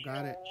 emotionally. Oh,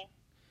 got it.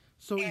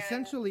 So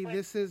essentially,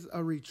 this is a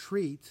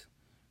retreat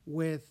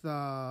with,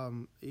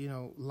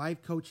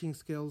 life coaching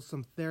skills,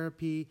 some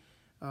therapy.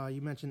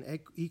 You mentioned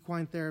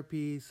equine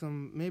therapy,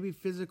 some maybe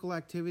physical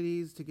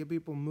activities to get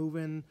people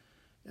moving.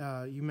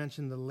 You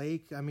mentioned the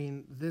lake. I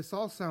mean, this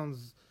all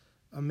sounds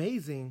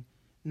amazing.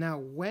 Now,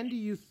 when do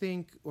you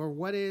think, or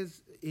what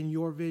is, in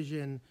your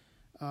vision,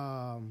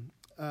 an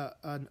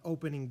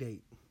opening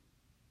date?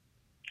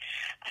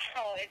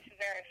 Oh, it's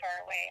very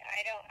far away.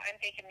 I'm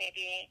thinking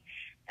maybe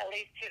at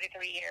least 2 to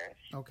 3 years.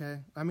 Okay.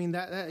 I mean,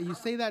 that you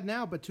say that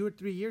now, but 2 or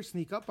 3 years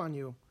sneak up on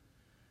you,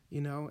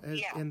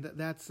 and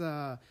that's,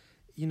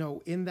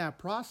 in that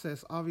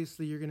process,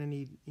 obviously you're going to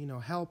need,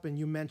 help. And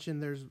you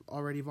mentioned there's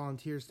already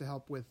volunteers to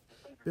help with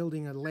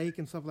building a lake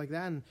and stuff like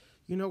that. And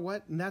you know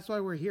what? And that's why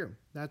we're here.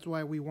 That's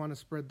why we want to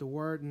spread the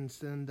word and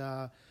send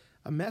a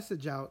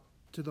message out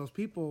to those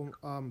people,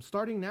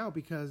 starting now,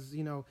 because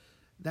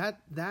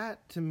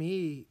that to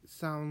me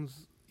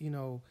sounds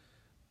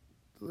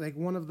like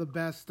one of the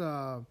best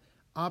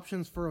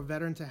options for a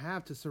veteran to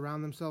have, to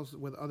surround themselves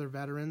with other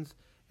veterans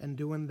and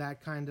doing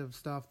that kind of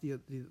stuff,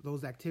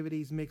 those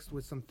activities mixed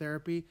with some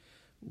therapy.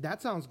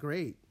 That sounds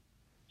great.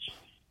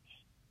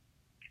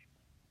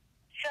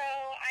 So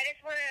I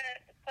just want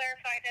to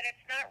clarify that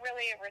it's not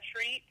really a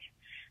retreat,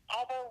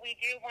 although we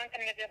do want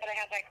them to be able to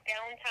have like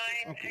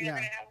downtime, and they're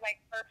going to have like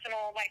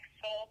personal, like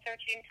soul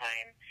searching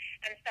time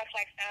and stuff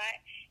like that.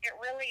 It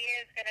really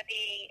is going to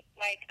be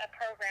like a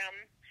program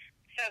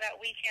so that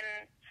we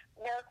can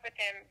work with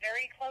them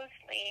very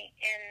closely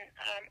in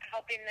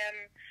helping them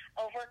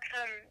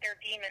overcome their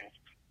demons,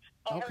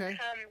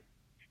 overcome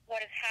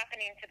what is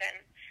happening to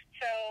them.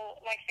 So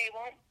like they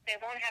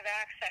won't have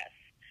access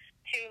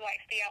to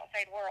like the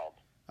outside world.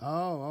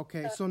 Oh,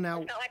 okay. So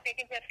now it's not like they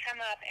can just come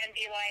up and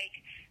be like,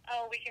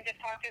 "Oh, we can just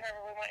talk to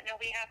whoever we want." No,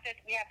 we have to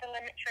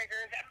limit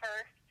triggers at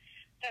first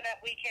so that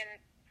we can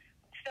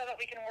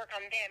work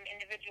on them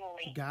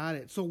individually. Got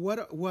it. So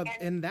what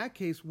in that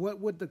case, what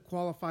would the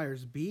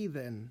qualifiers be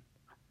then?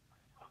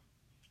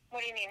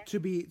 What do you mean? To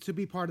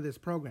be part of this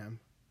program?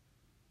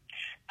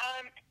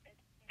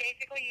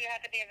 Basically, you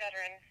have to be a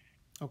veteran.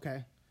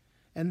 Okay.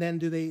 And then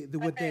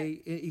would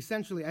they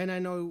essentially? And I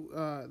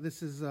know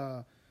this is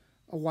a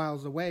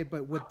whiles away,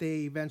 but would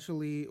they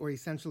eventually or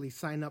essentially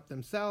sign up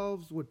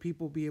themselves? Would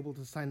people be able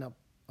to sign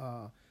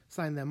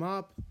them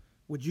up?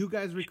 Would you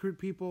guys recruit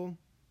people?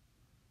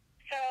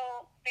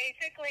 So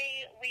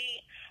basically,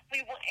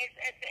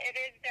 it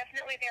is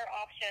definitely their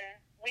option.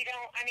 We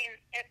don't. I mean,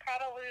 it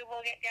probably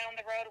will get down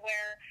the road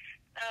where,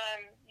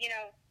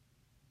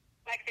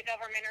 like the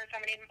government or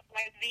somebody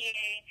like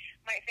VA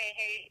might say,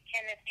 "Hey,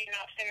 can this be an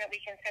option that we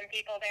can send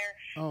people there?"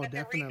 Oh, but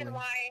definitely.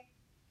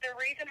 The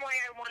reason why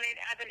I want it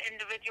as an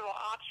individual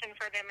option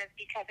for them is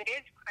because it is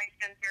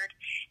Christ-centered,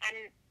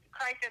 and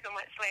Christ doesn't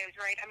want slaves,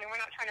 right? I mean,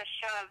 we're not trying to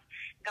shove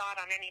God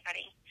on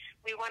anybody.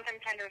 We want them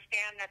to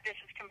understand that this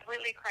is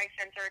completely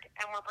Christ-centered,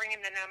 and we're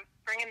bringing them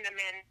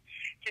in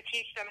to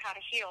teach them how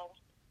to heal.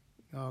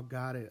 Oh,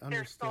 got it.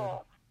 Understood. Their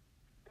soul.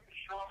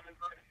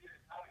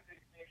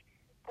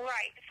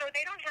 Right. So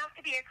they don't have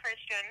to be a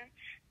Christian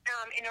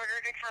in order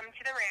to come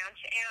to the ranch.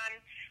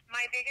 And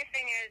my biggest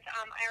thing is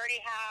I already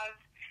have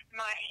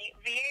my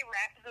VA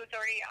rep who's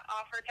already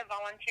offered to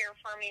volunteer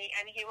for me,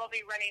 and he will be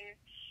running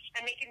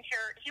and making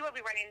sure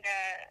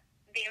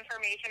the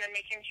information and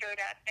making sure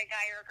that the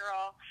guy or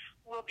girl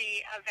will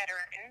be a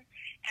veteran.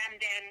 And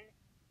then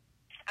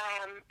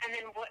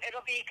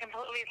it'll be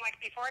completely like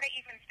before they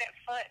even step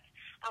foot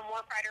on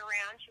Warfighter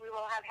Ranch, we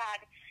will have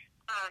had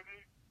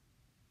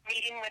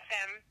meeting with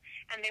them,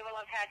 and they will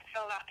have had to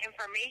fill out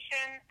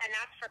information, and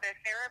that's for their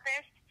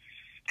therapist.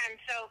 And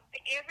so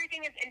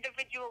everything is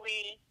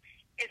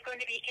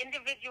going to be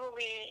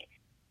individually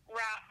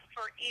wrapped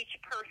for each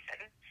person.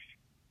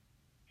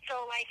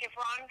 So, like, if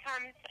Ron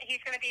comes,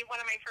 he's going to be one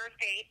of my first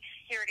dates,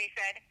 he already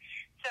said.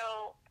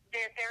 So,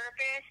 their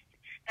therapist,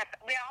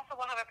 we also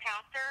will have a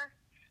pastor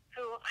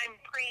who I'm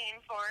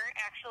praying for,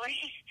 actually.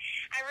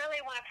 I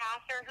really want a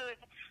pastor who's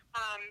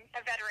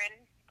a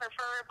veteran,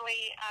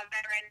 preferably a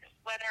veteran,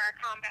 whether a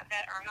combat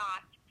vet or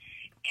not.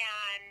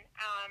 And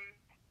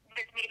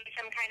there's maybe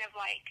some kind of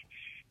like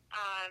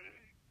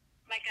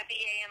a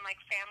VA and like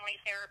family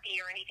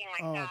therapy or anything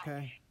like that.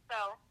 Okay.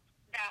 So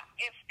that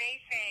if they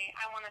say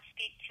I want to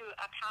speak to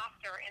a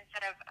pastor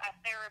instead of a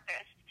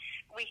therapist,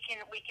 we can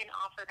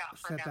offer that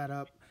for Set them. that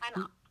up.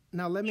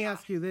 Now let me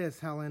ask you this,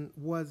 Helen.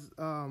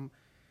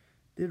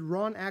 Did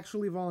Ron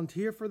actually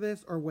volunteer for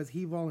this, or was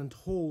he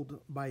voluntold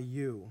by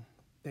you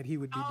that he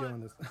would be doing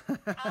this?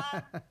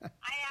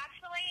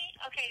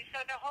 So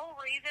the whole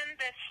reason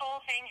this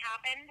whole thing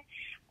happened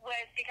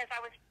was because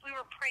we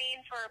were praying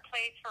for a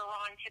place for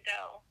Ron to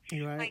go.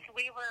 Right. Like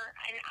we were,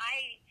 and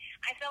I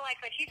feel like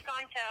he's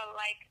gone to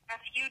like a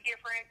few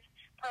different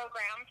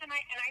programs, and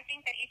I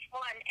think that each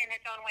one in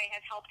its own way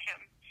has helped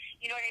him.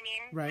 You know what I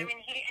mean? Right. I mean,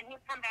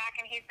 he's come back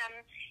and he's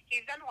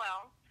done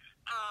well.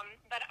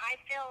 But I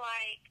feel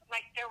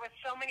like there was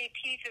so many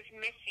pieces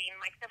missing,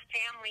 like the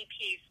family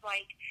piece,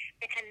 like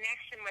the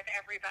connection with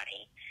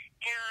everybody.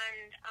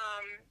 And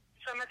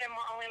some of them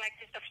were only like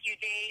just a few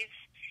days.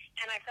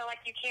 And I feel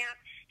like you can't,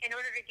 in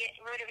order to get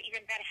rid of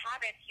even bad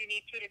habits, you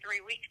need 2 to 3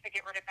 weeks to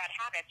get rid of bad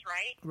habits,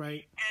 right?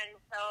 Right. And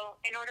so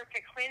in order to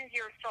cleanse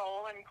your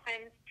soul and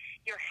cleanse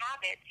your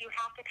habits, you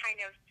have to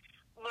kind of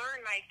learn,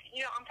 like,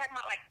 I'm talking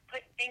about like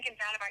thinking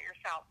bad about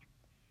yourself.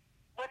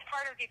 What's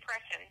part of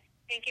depression?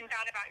 Thinking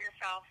bad about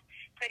yourself,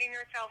 putting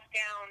yourself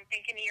down,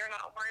 thinking you're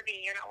not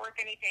worthy, you're not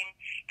worth anything.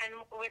 And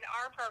with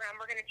our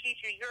program, we're going to teach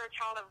you you're a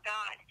child of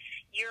God.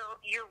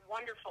 You're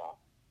wonderful.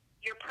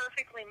 You're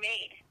perfectly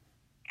made.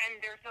 And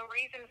there's no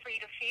reason for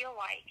you to feel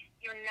like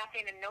you're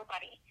nothing and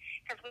nobody,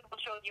 because we will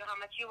show you how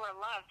much you are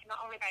loved, not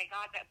only by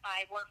God, but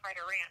by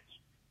Warfighter Ranch.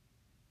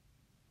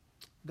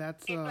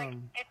 That's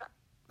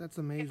it's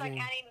amazing. It's like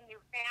adding a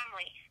new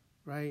family.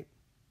 Right.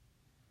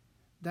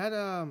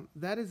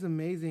 That is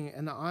amazing,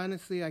 and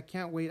honestly, I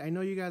can't wait. I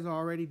know you guys are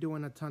already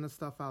doing a ton of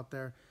stuff out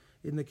there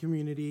in the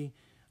community.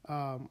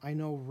 I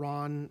know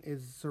Ron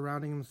is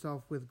surrounding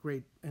himself with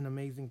great and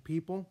amazing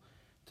people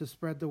to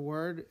spread the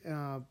word.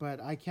 But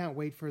I can't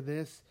wait for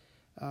this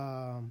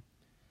whole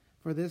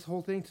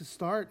thing to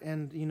start.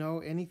 And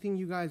anything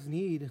you guys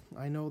need,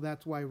 I know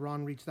that's why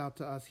Ron reached out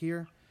to us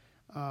here.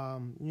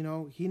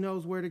 He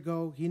knows where to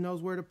go. He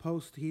knows where to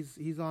post.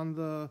 He's on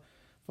the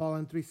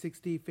Fallen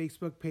 360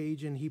 Facebook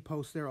page, and he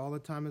posts there all the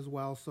time as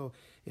well. So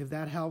if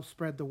that helps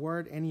spread the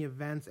word, any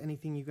events,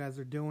 anything you guys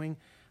are doing,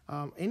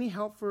 any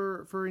help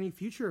for any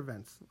future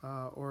events,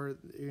 or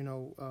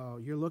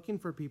you're looking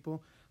for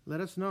people,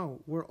 let us know.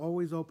 We're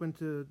always open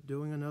to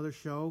doing another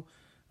show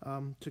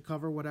to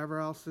cover whatever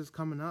else is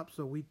coming up.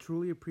 So we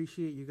truly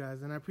appreciate you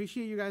guys, and I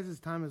appreciate you guys'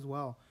 time as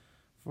well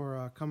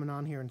for coming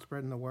on here and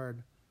spreading the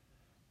word.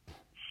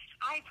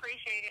 I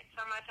appreciate it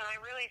so much, and I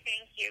really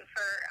thank you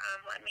for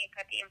letting me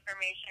put the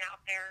information out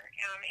there.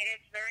 It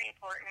is very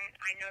important.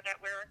 I know that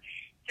we're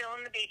still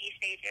in the baby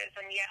stages,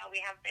 and we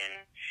have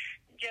been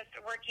just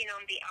working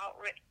on the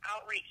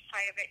outreach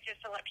side of it,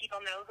 just to let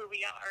people know who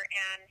we are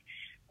and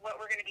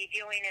what we're going to be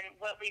doing and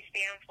what we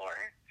stand for.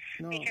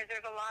 No. Because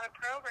there's a lot of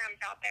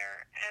programs out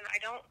there, and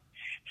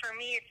for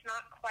me, it's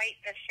not quite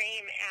the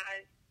same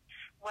as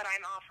what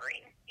I'm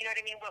offering. You know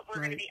what I mean? What we're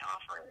going to be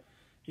offering.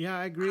 Yeah,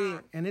 I agree.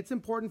 And it's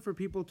important for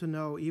people to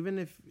know, even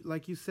if,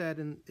 like you said,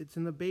 and it's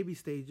in the baby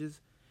stages,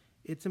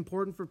 it's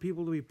important for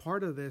people to be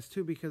part of this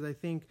too, because I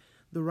think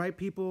the right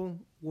people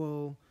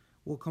will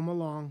come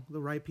along. The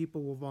right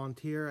people will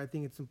volunteer. I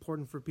think it's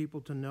important for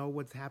people to know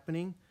what's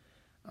happening.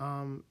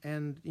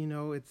 And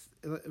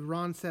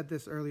Ron said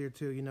this earlier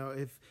too,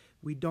 if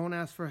we don't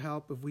ask for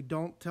help, if we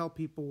don't tell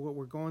people what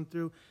we're going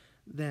through,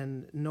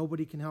 then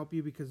nobody can help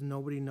you because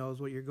nobody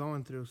knows what you're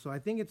going through. So I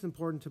think it's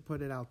important to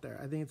put it out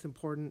there. I think it's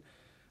important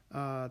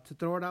to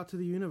throw it out to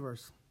the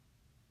universe.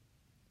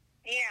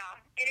 Yeah,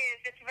 it is.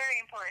 It's very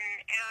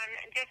important.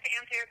 And just to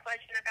answer your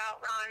question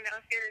about Ron,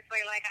 no, seriously,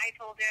 like I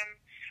told him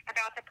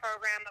about the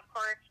program, of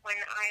course, when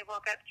I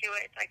woke up to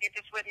it, like it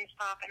just wouldn't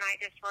stop, and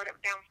I just wrote it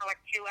down for like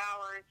 2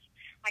 hours.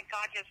 Like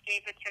God just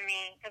gave it to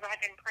me, because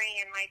I've been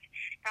praying, like,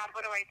 God,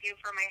 what do I do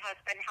for my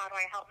husband? How do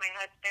I help my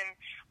husband?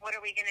 What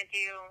are we going to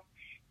do?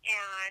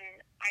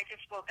 And I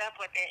just woke up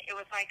with it. It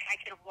was like I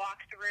could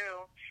walk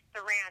through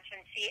the ranch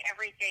and see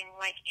everything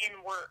like in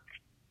work.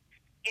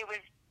 It was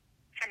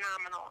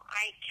phenomenal.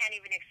 I can't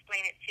even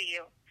explain it to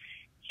you.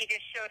 He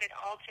just showed it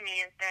all to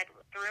me and said,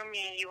 through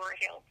me, you were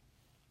healed.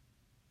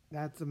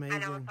 That's amazing.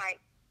 And I was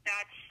like,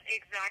 that's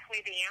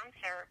exactly the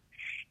answer.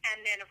 And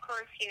then, of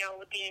course, the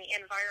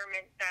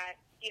environment that,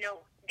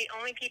 the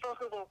only people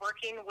who will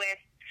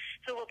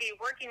be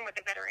working with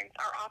the veterans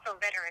are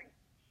also veterans.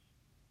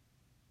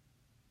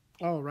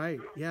 Oh, right.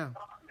 Yeah.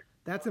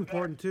 That's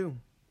important too.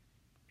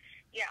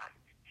 Yeah.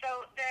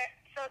 So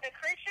the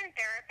Christian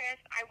therapist,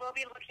 I will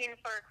be looking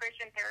for a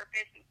Christian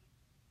therapist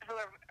who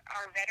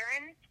are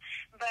veterans,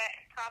 but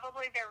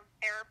probably their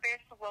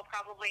therapists will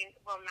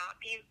not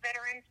be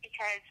veterans,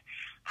 because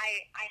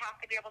I have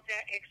to be able to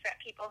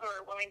accept people who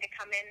are willing to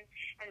come in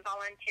and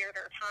volunteer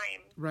their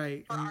time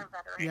for our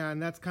veterans. Yeah, and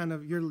that's kind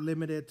of, you're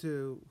limited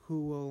to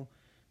who will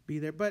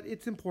be there. But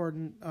it's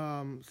important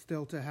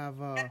still to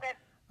have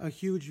a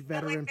huge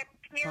veteran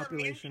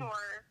population.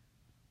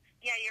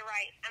 Yeah, you're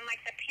right. And like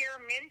the peer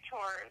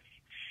mentors,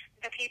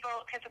 the people,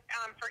 because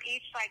for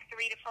each like 3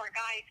 to 4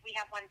 guys, we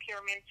have one peer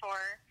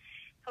mentor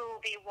who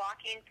will be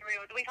walking through,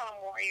 we call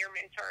them warrior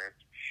mentors.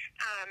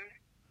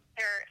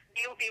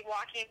 They will be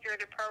walking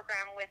through the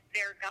program with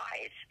their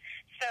guys.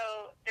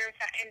 So there's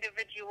that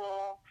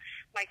individual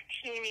like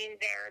teaming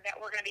there that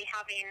we're going to be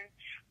having,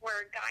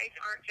 where guys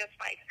aren't just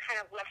like kind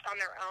of left on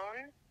their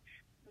own,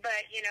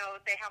 but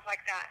they have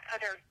like that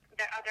other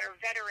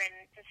veteran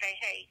to say,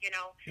 hey,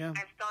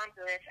 I've gone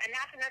through this. And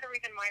that's another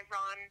reason why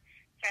Ron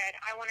said,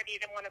 I want to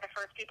be one of the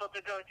first people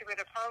to go through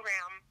the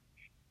program.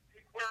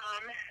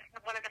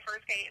 One of the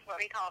first days, what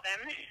we call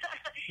them.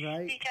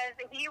 Right. Because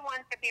he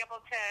wants to be able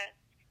to,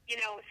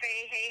 say,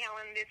 hey,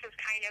 Helen, this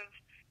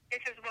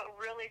is what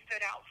really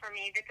stood out for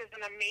me. This is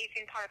an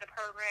amazing part of the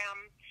program.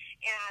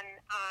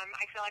 And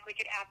I feel like we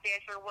could add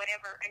this or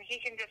whatever. And he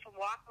can just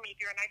walk me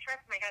through, and I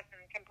trust my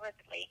husband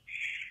completely.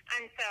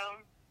 And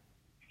so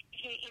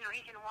he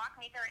can walk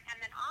me through it.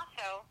 And then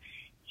also,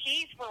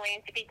 he's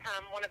willing to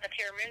become one of the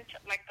peer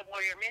like the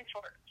warrior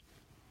mentors.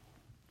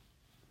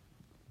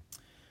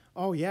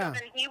 Oh, yeah. So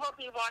then he will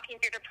be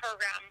walking through the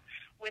program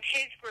with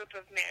his group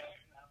of men.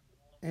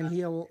 And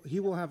he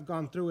will have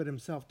gone through it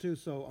himself too.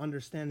 So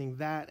understanding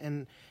that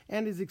and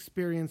his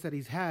experience that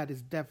he's had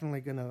is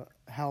definitely going to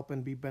help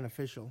and be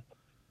beneficial.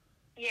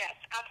 Yes,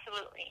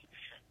 absolutely.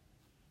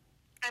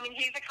 I mean,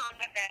 he's a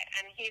combat vet,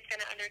 and he's going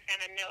to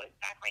understand and know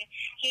exactly.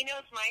 He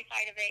knows my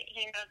side of it.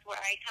 He knows where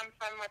I come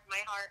from with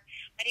my heart.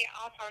 But he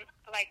also,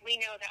 we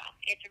know that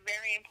it's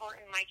very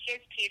important,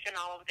 his piece in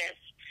all of this.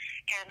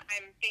 And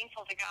I'm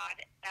thankful to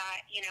God that,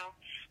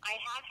 I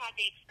have had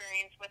the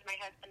experience with my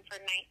husband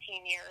for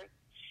 19 years.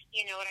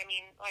 You know what I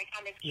mean? Like,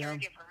 I'm his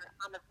caregiver.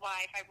 I'm his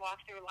wife. I've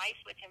walked through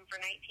life with him for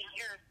 19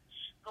 years,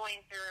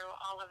 going through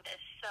all of this.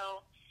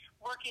 So,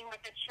 working with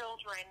the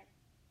children,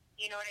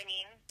 you know what I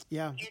mean?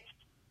 Yeah.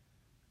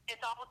 It's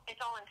all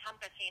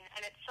encompassing,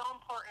 and it's so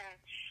important.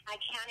 I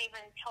can't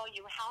even tell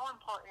you how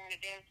important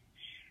it is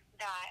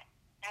that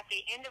at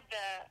the end of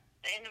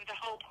the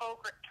whole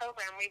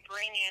program, we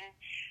bring in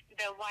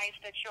the wife,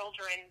 the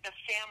children, the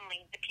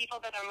family, the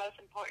people that are most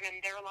important in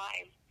their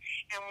lives,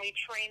 and we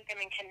train them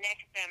and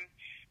connect them,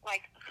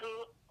 like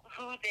who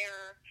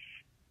their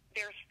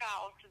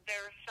spouse,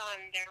 their son,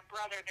 their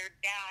brother, their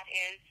dad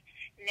is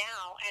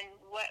now, and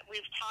what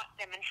we've taught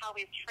them and how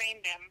we've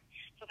trained them,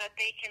 so that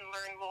they can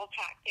learn role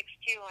tactics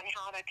too on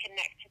how to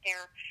connect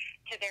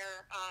to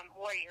their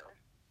warrior.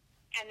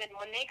 And then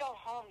when they go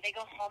home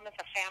as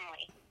a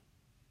family.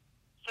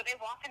 So they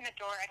walk in the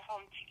door at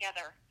home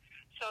together.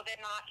 So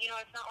they're not,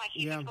 it's not like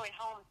he's just going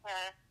home to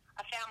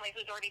a family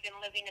who's already been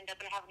living and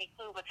doesn't have any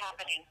clue what's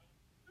happening.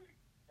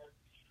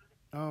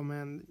 Oh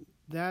man,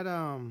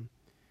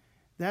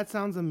 that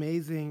sounds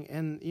amazing.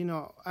 And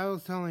I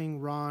was telling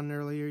Ron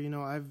earlier,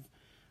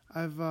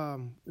 I've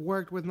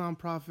worked with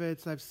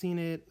nonprofits. I've seen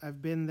it.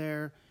 I've been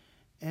there,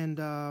 and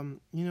a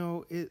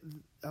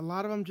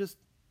lot of them just,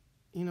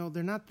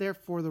 they're not there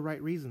for the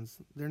right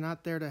reasons. They're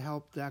not there to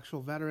help the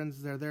actual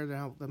veterans. They're there to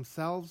help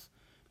themselves,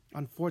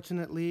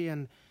 unfortunately.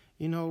 And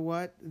you know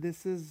what?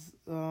 This is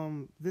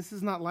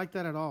not like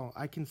that at all.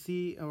 I can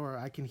see, or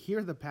I can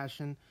hear the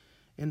passion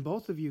in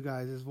both of you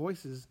guys'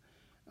 voices.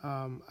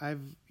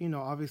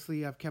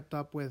 Obviously I've kept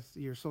up with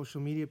your social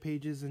media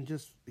pages, and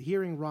just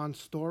hearing Ron's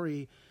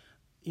story,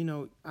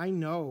 I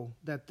know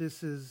that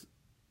this is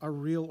a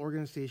real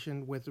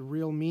organization with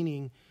real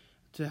meaning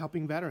to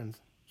helping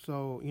veterans.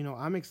 So,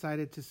 I'm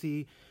excited to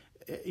see,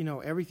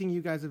 everything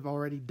you guys have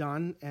already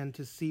done, and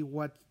to see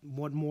what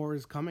more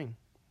is coming.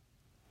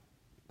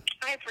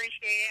 I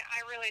appreciate it.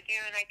 I really do,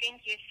 and I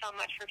thank you so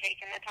much for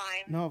taking the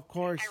time. No, of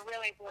course. I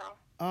really will.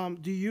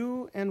 Do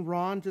you and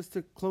Ron, just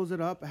to close it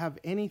up, have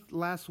any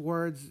last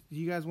words? Do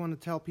you guys want to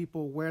tell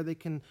people where they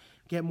can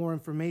get more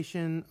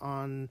information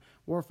on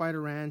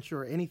Warfighter Ranch,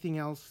 or anything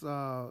else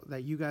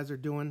that you guys are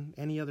doing?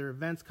 Any other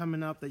events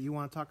coming up that you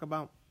want to talk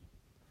about?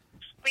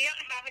 We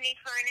don't have any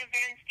current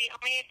events. The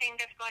only thing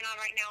that's going on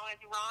right now is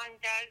Ron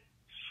does.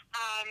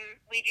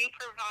 We do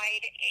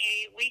provide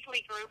a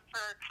weekly group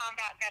for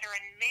combat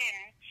veteran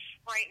men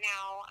right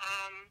now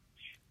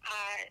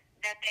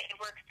that they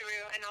work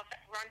through, and also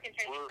Ron can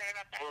tell you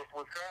about that.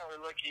 We're currently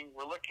looking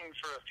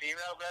for a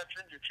female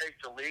veteran to take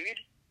the lead,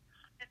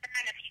 just to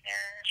kind of be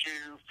there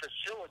to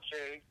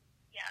facilitate.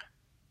 Yeah.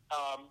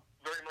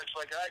 Very much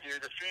like I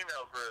do, the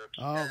female groups.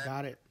 Oh,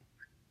 got it.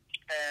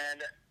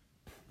 And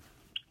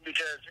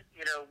because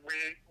we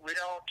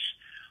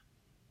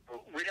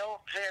don't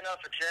pay enough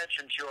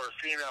attention to our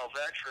female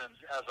veterans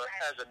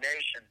as a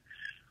nation,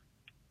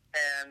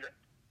 and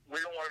we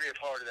don't want to be a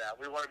part of that.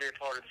 We want to be a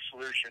part of the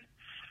solution.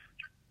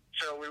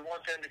 So we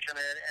want them to come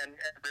in and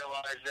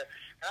realize that.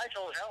 And I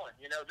told Helen,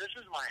 this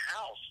is my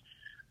house.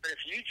 But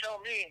if you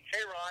tell me,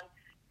 hey, Ron,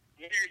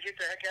 you need to get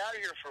the heck out of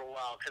here for a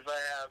while because I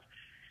have,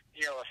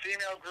 a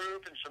female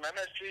group and some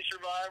MST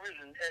survivors,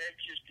 and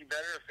it'd just be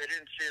better if they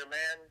didn't see a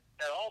man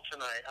at all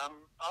tonight. I'm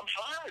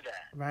fine with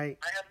that. Right.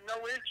 I have no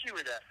issue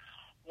with that.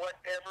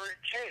 Whatever it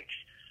takes.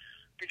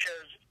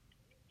 Because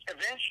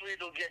eventually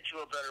they'll get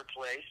to a better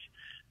place.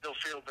 They'll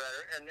feel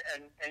better and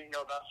know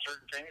about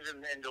certain things,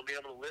 and they'll be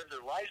able to live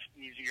their life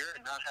easier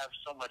and not have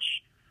so much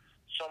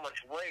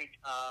weight.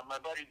 My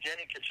buddy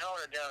Denny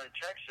Katona down in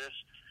Texas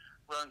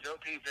runs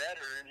OP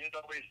Vetter, and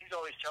he's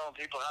always telling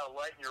people how to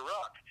lighten your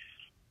ruck.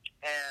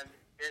 And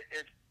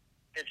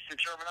it's the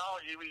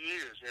terminology we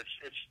use.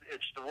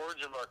 It's the words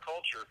of our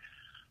culture.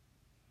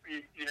 A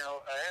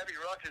heavy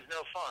ruck is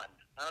no fun.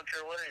 I don't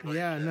care what anybody says.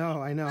 Yeah,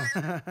 no, I know.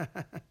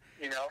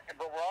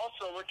 But we're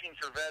also looking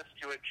for vets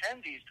to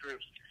attend these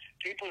groups.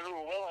 People who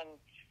are willing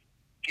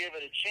to give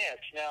it a chance.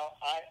 Now,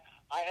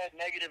 I had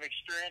negative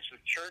experience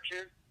with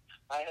churches.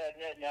 I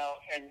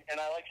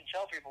like to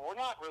tell people, we're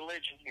not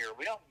religion here.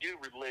 We don't do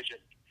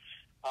religion.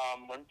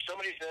 When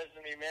somebody says to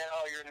me, man,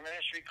 oh, you're in the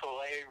ministry,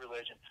 cool, I hate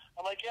religion.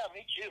 I'm like, yeah,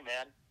 me too,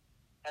 man.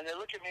 And they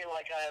look at me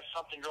like I have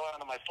something growing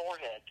on my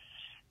forehead.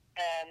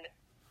 And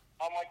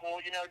I'm like, well,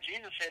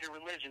 Jesus hated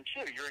religion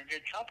too. You're in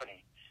good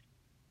company.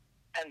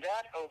 And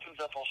that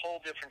opens up a whole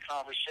different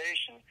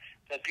conversation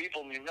that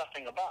people knew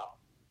nothing about.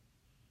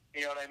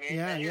 You know what I mean?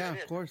 Yeah,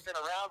 of course. It's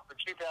been around for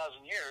 2,000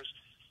 years.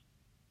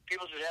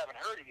 People just haven't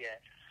heard it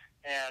yet.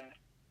 And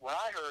when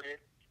I heard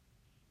it,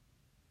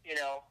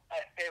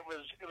 it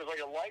was like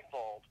a light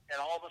bulb. And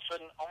all of a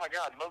sudden, oh my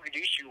God,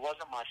 Mogadishu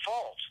wasn't my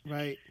fault.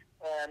 Right.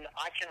 And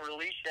I can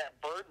release that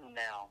burden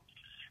now.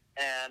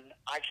 And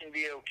I can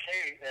be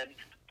okay.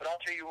 But I'll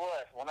tell you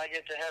what, when I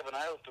get to heaven,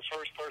 I hope the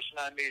first person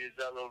I meet is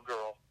that little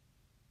girl.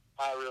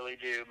 I really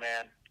do,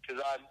 man. Because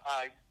that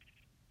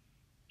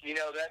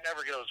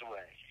never goes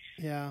away.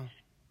 Yeah.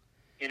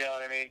 You know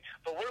what I mean?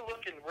 But we're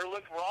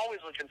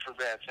always looking for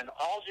vets in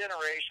all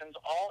generations,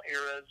 all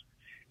eras.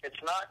 It's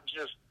not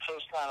just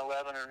post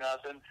 9/11 or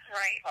nothing.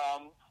 Right.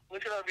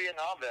 look at our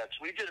Vietnam vets.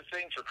 We did a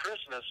thing for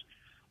Christmas.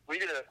 We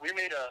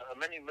made a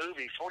mini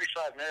movie,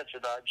 45 minutes,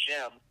 about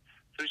Jim,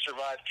 who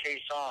survived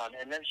Quezon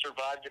and then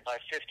survived it by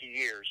 50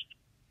 years.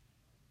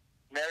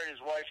 Married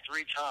his wife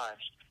 3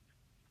 times.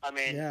 I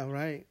mean, Yeah,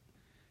 right.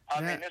 I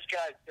mean, this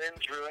guy's been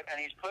through it,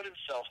 and he's put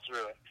himself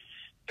through it.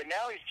 But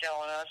now he's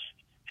telling us,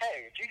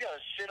 hey, if you got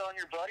to sit on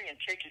your buddy and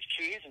take his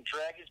keys and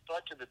drag his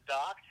butt to the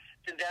dock,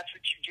 then that's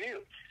what you do.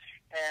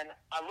 And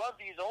I love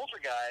these older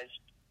guys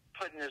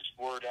putting this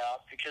word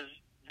out because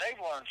they've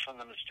learned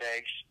from the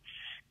mistakes,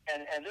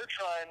 and they're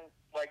trying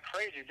like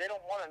crazy. They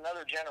don't want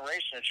another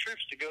generation of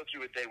troops to go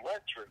through what they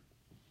went through.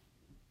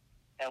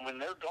 And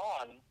when they're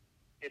gone,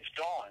 it's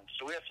gone.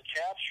 So we have to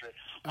capture it.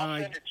 I'll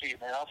send it to you,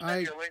 man. I'll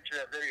send you a link to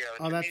that video.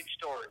 It's a neat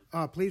story.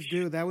 Please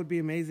do. That would be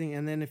amazing.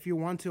 And then if you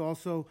want to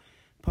also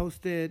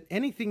post it,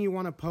 anything you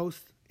want to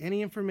post,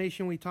 any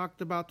information we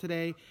talked about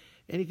today,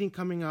 anything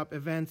coming up,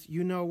 events,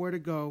 you know where to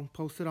go.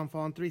 Post it on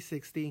Fallen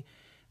 360.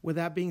 With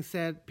that being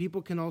said,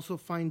 people can also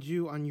find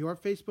you on your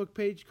Facebook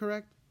page,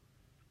 correct?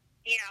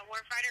 Yeah,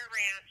 Warfighter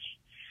Ranch.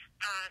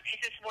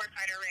 It's just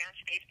Warfighter Ranch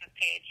Facebook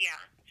page, yeah.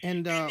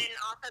 And then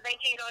also they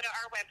can go to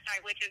our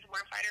website, which is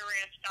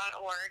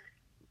warfighterranch.org.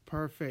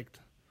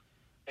 Perfect.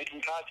 They can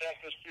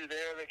contact us through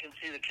there. They can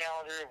see the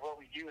calendar of what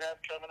we do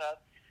have coming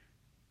up.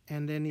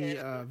 And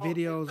any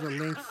videos or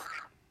links.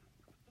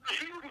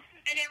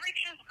 And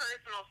everything is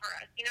personal for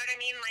us. You know what I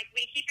mean? Like,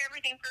 we keep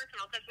everything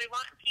personal because we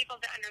want people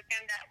to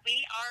understand that we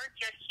are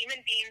just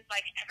human beings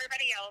like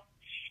everybody else,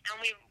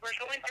 and we're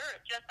going through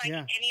it just like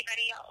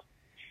anybody else.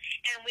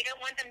 And we don't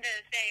want them to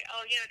say,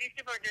 oh, you know, these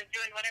people are just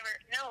doing whatever.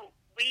 No,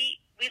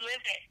 we live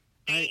it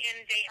day in,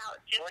 day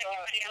out, just like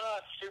everybody else. We're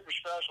not super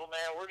special,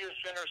 man. We're just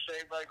sinners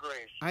saved by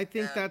grace. I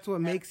think that's what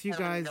makes you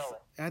guys.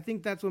 I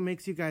think that's what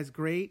makes you guys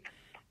great.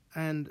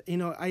 And, you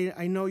know,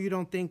 I know you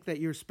don't think that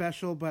you're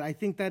special, but I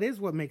think that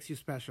is what makes you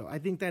special. I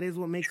think that is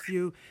what makes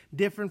you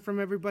different from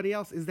everybody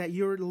else, is that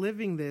you're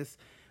living this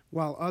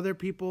while other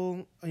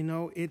people, you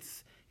know,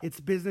 it's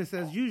business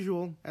as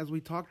usual, as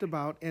we talked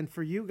about. And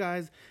for you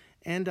guys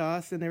and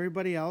us and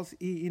everybody else,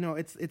 you know,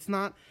 it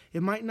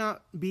might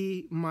not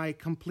be my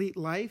complete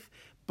life,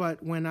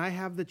 but when I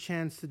have the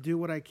chance to do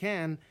what I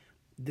can,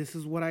 this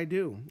is what I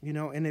do, you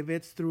know. And if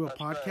it's through a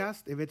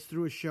podcast, if it's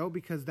through a show,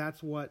 because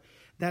that's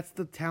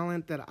the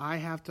talent that I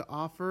have to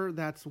offer,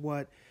 that's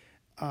what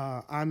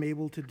I'm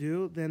able to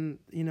do, then,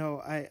 you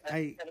know,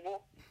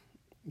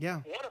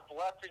 yeah. What a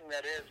blessing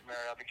that is,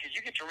 Mario, because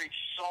you get to reach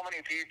so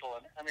many people.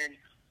 And I mean,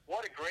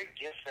 what a great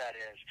gift that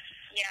is.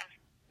 Yeah.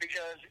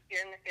 Because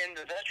in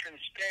the veteran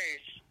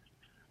space,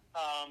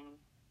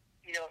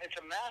 you know, it's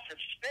a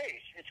massive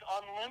space. It's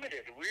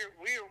unlimited.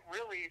 We're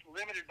really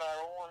limited by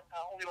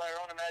only by our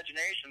own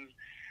imaginations.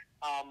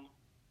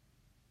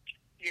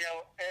 You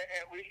know,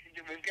 and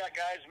we've got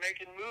guys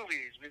making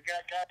movies. We've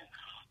got guys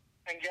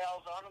and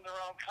gals owning their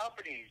own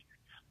companies.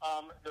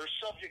 They're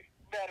subject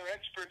matter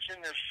experts in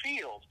their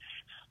field.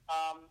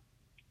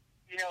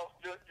 You know,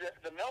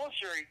 the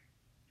military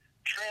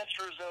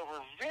transfers over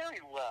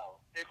very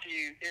well if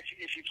you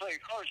play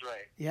your cards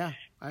right. Yeah,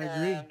 I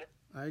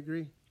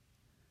agree.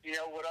 You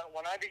know,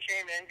 when I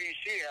became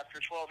NBC after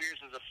 12 years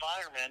as a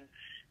fireman,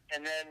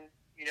 and then,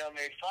 you know,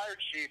 made fire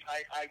chief,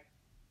 I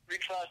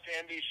recrossed to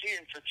NBC,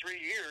 and for 3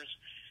 years,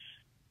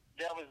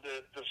 that was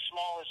the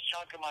smallest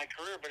chunk of my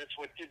career, but it's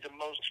what did the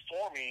most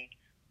for me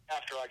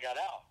after I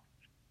got out.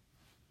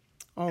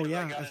 Oh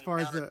yeah, as far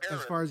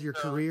as your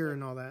career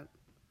and all that.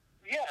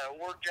 Yeah, it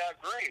worked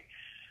out great,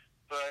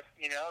 but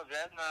you know,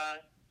 then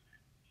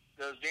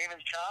those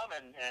demons come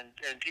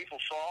and people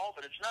fall,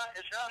 but it's not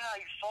how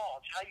you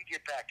fall, it's how you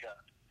get back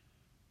up.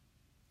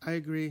 I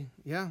agree.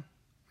 Yeah,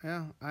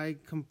 I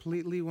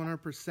completely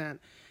 100%.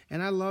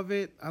 And I love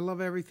it. I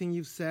love everything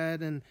you've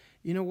said. And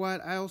you know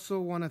what? I also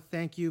want to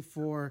thank you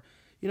for,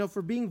 you know,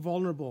 for being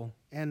vulnerable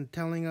and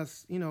telling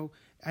us, you know,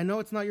 I know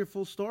it's not your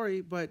full story,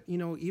 but, you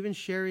know, even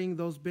sharing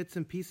those bits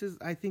and pieces,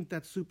 I think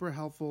that's super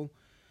helpful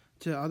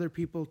to other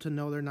people to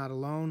know they're not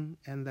alone,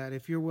 and that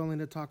if you're willing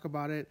to talk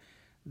about it,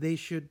 they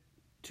should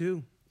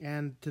too.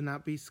 And to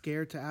not be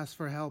scared to ask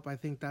for help. I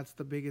think that's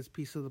the biggest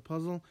piece of the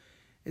puzzle,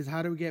 is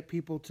how do we get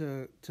people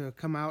to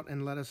come out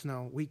and let us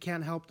know? We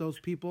can't help those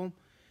people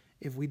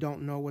if we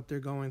don't know what they're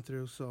going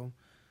through. So,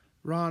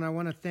 Ron, I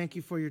want to thank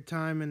you for your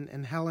time,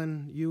 and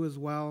Helen, you as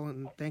well,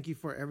 and thank you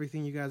for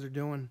everything you guys are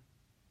doing.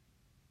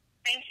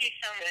 Thank you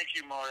so much. Thank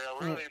you, Mario.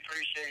 Really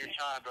appreciate your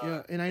time,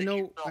 brother. Yeah, and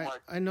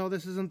I know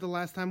this isn't the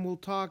last time we'll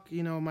talk.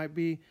 You know, it might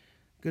be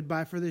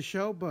goodbye for this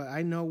show, but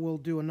I know we'll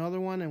do another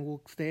one, and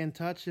we'll stay in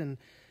touch. And,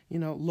 you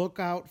know, look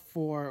out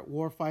for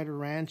Warfighter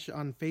Ranch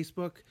on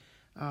Facebook,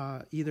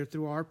 either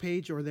through our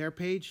page or their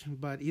page.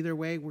 But either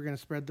way, we're going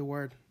to spread the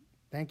word.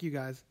 Thank you,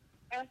 guys.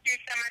 Thank you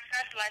so much.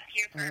 God bless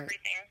you for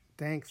everything.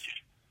 Thanks.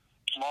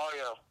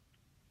 Mario.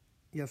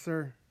 Yes,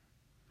 sir.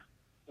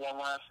 One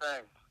last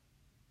thing.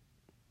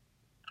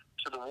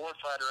 To the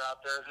warfighter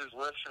out there who's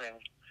listening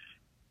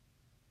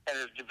and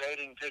is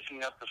debating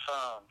picking up the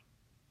phone,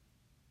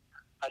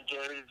 I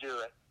dare you to do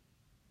it.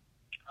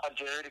 I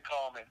dare you to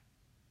call me.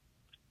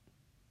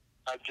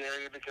 I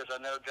dare you because I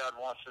know God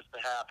wants this to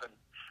happen,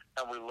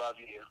 and we love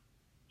you.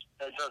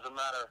 It doesn't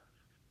matter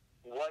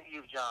what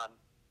you've done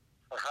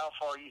or how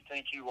far you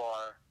think you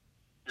are.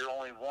 You're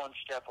only one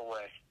step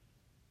away.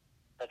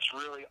 That's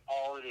really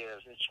all it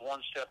is. It's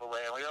one step away.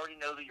 And we already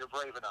know that you're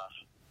brave enough.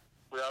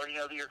 We already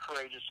know that you're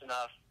courageous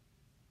enough.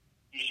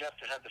 You just have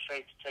to have the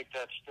faith to take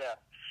that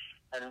step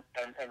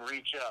and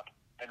reach up,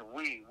 and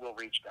we will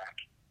reach back.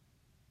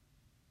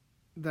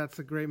 That's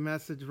a great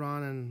message,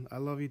 Ron, and I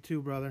love you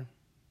too, brother.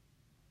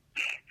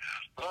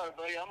 All right,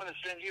 buddy, I'm going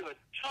to send you a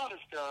ton of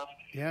stuff.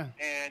 Yeah.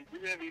 And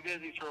you're going to be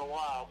busy for a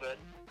while, but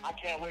I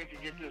can't wait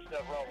to get this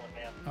stuff rolling,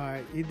 man. All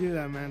right, you do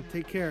that, man.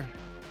 Take care.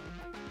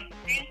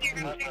 Thank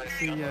you. Okay.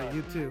 See ya.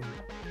 You too.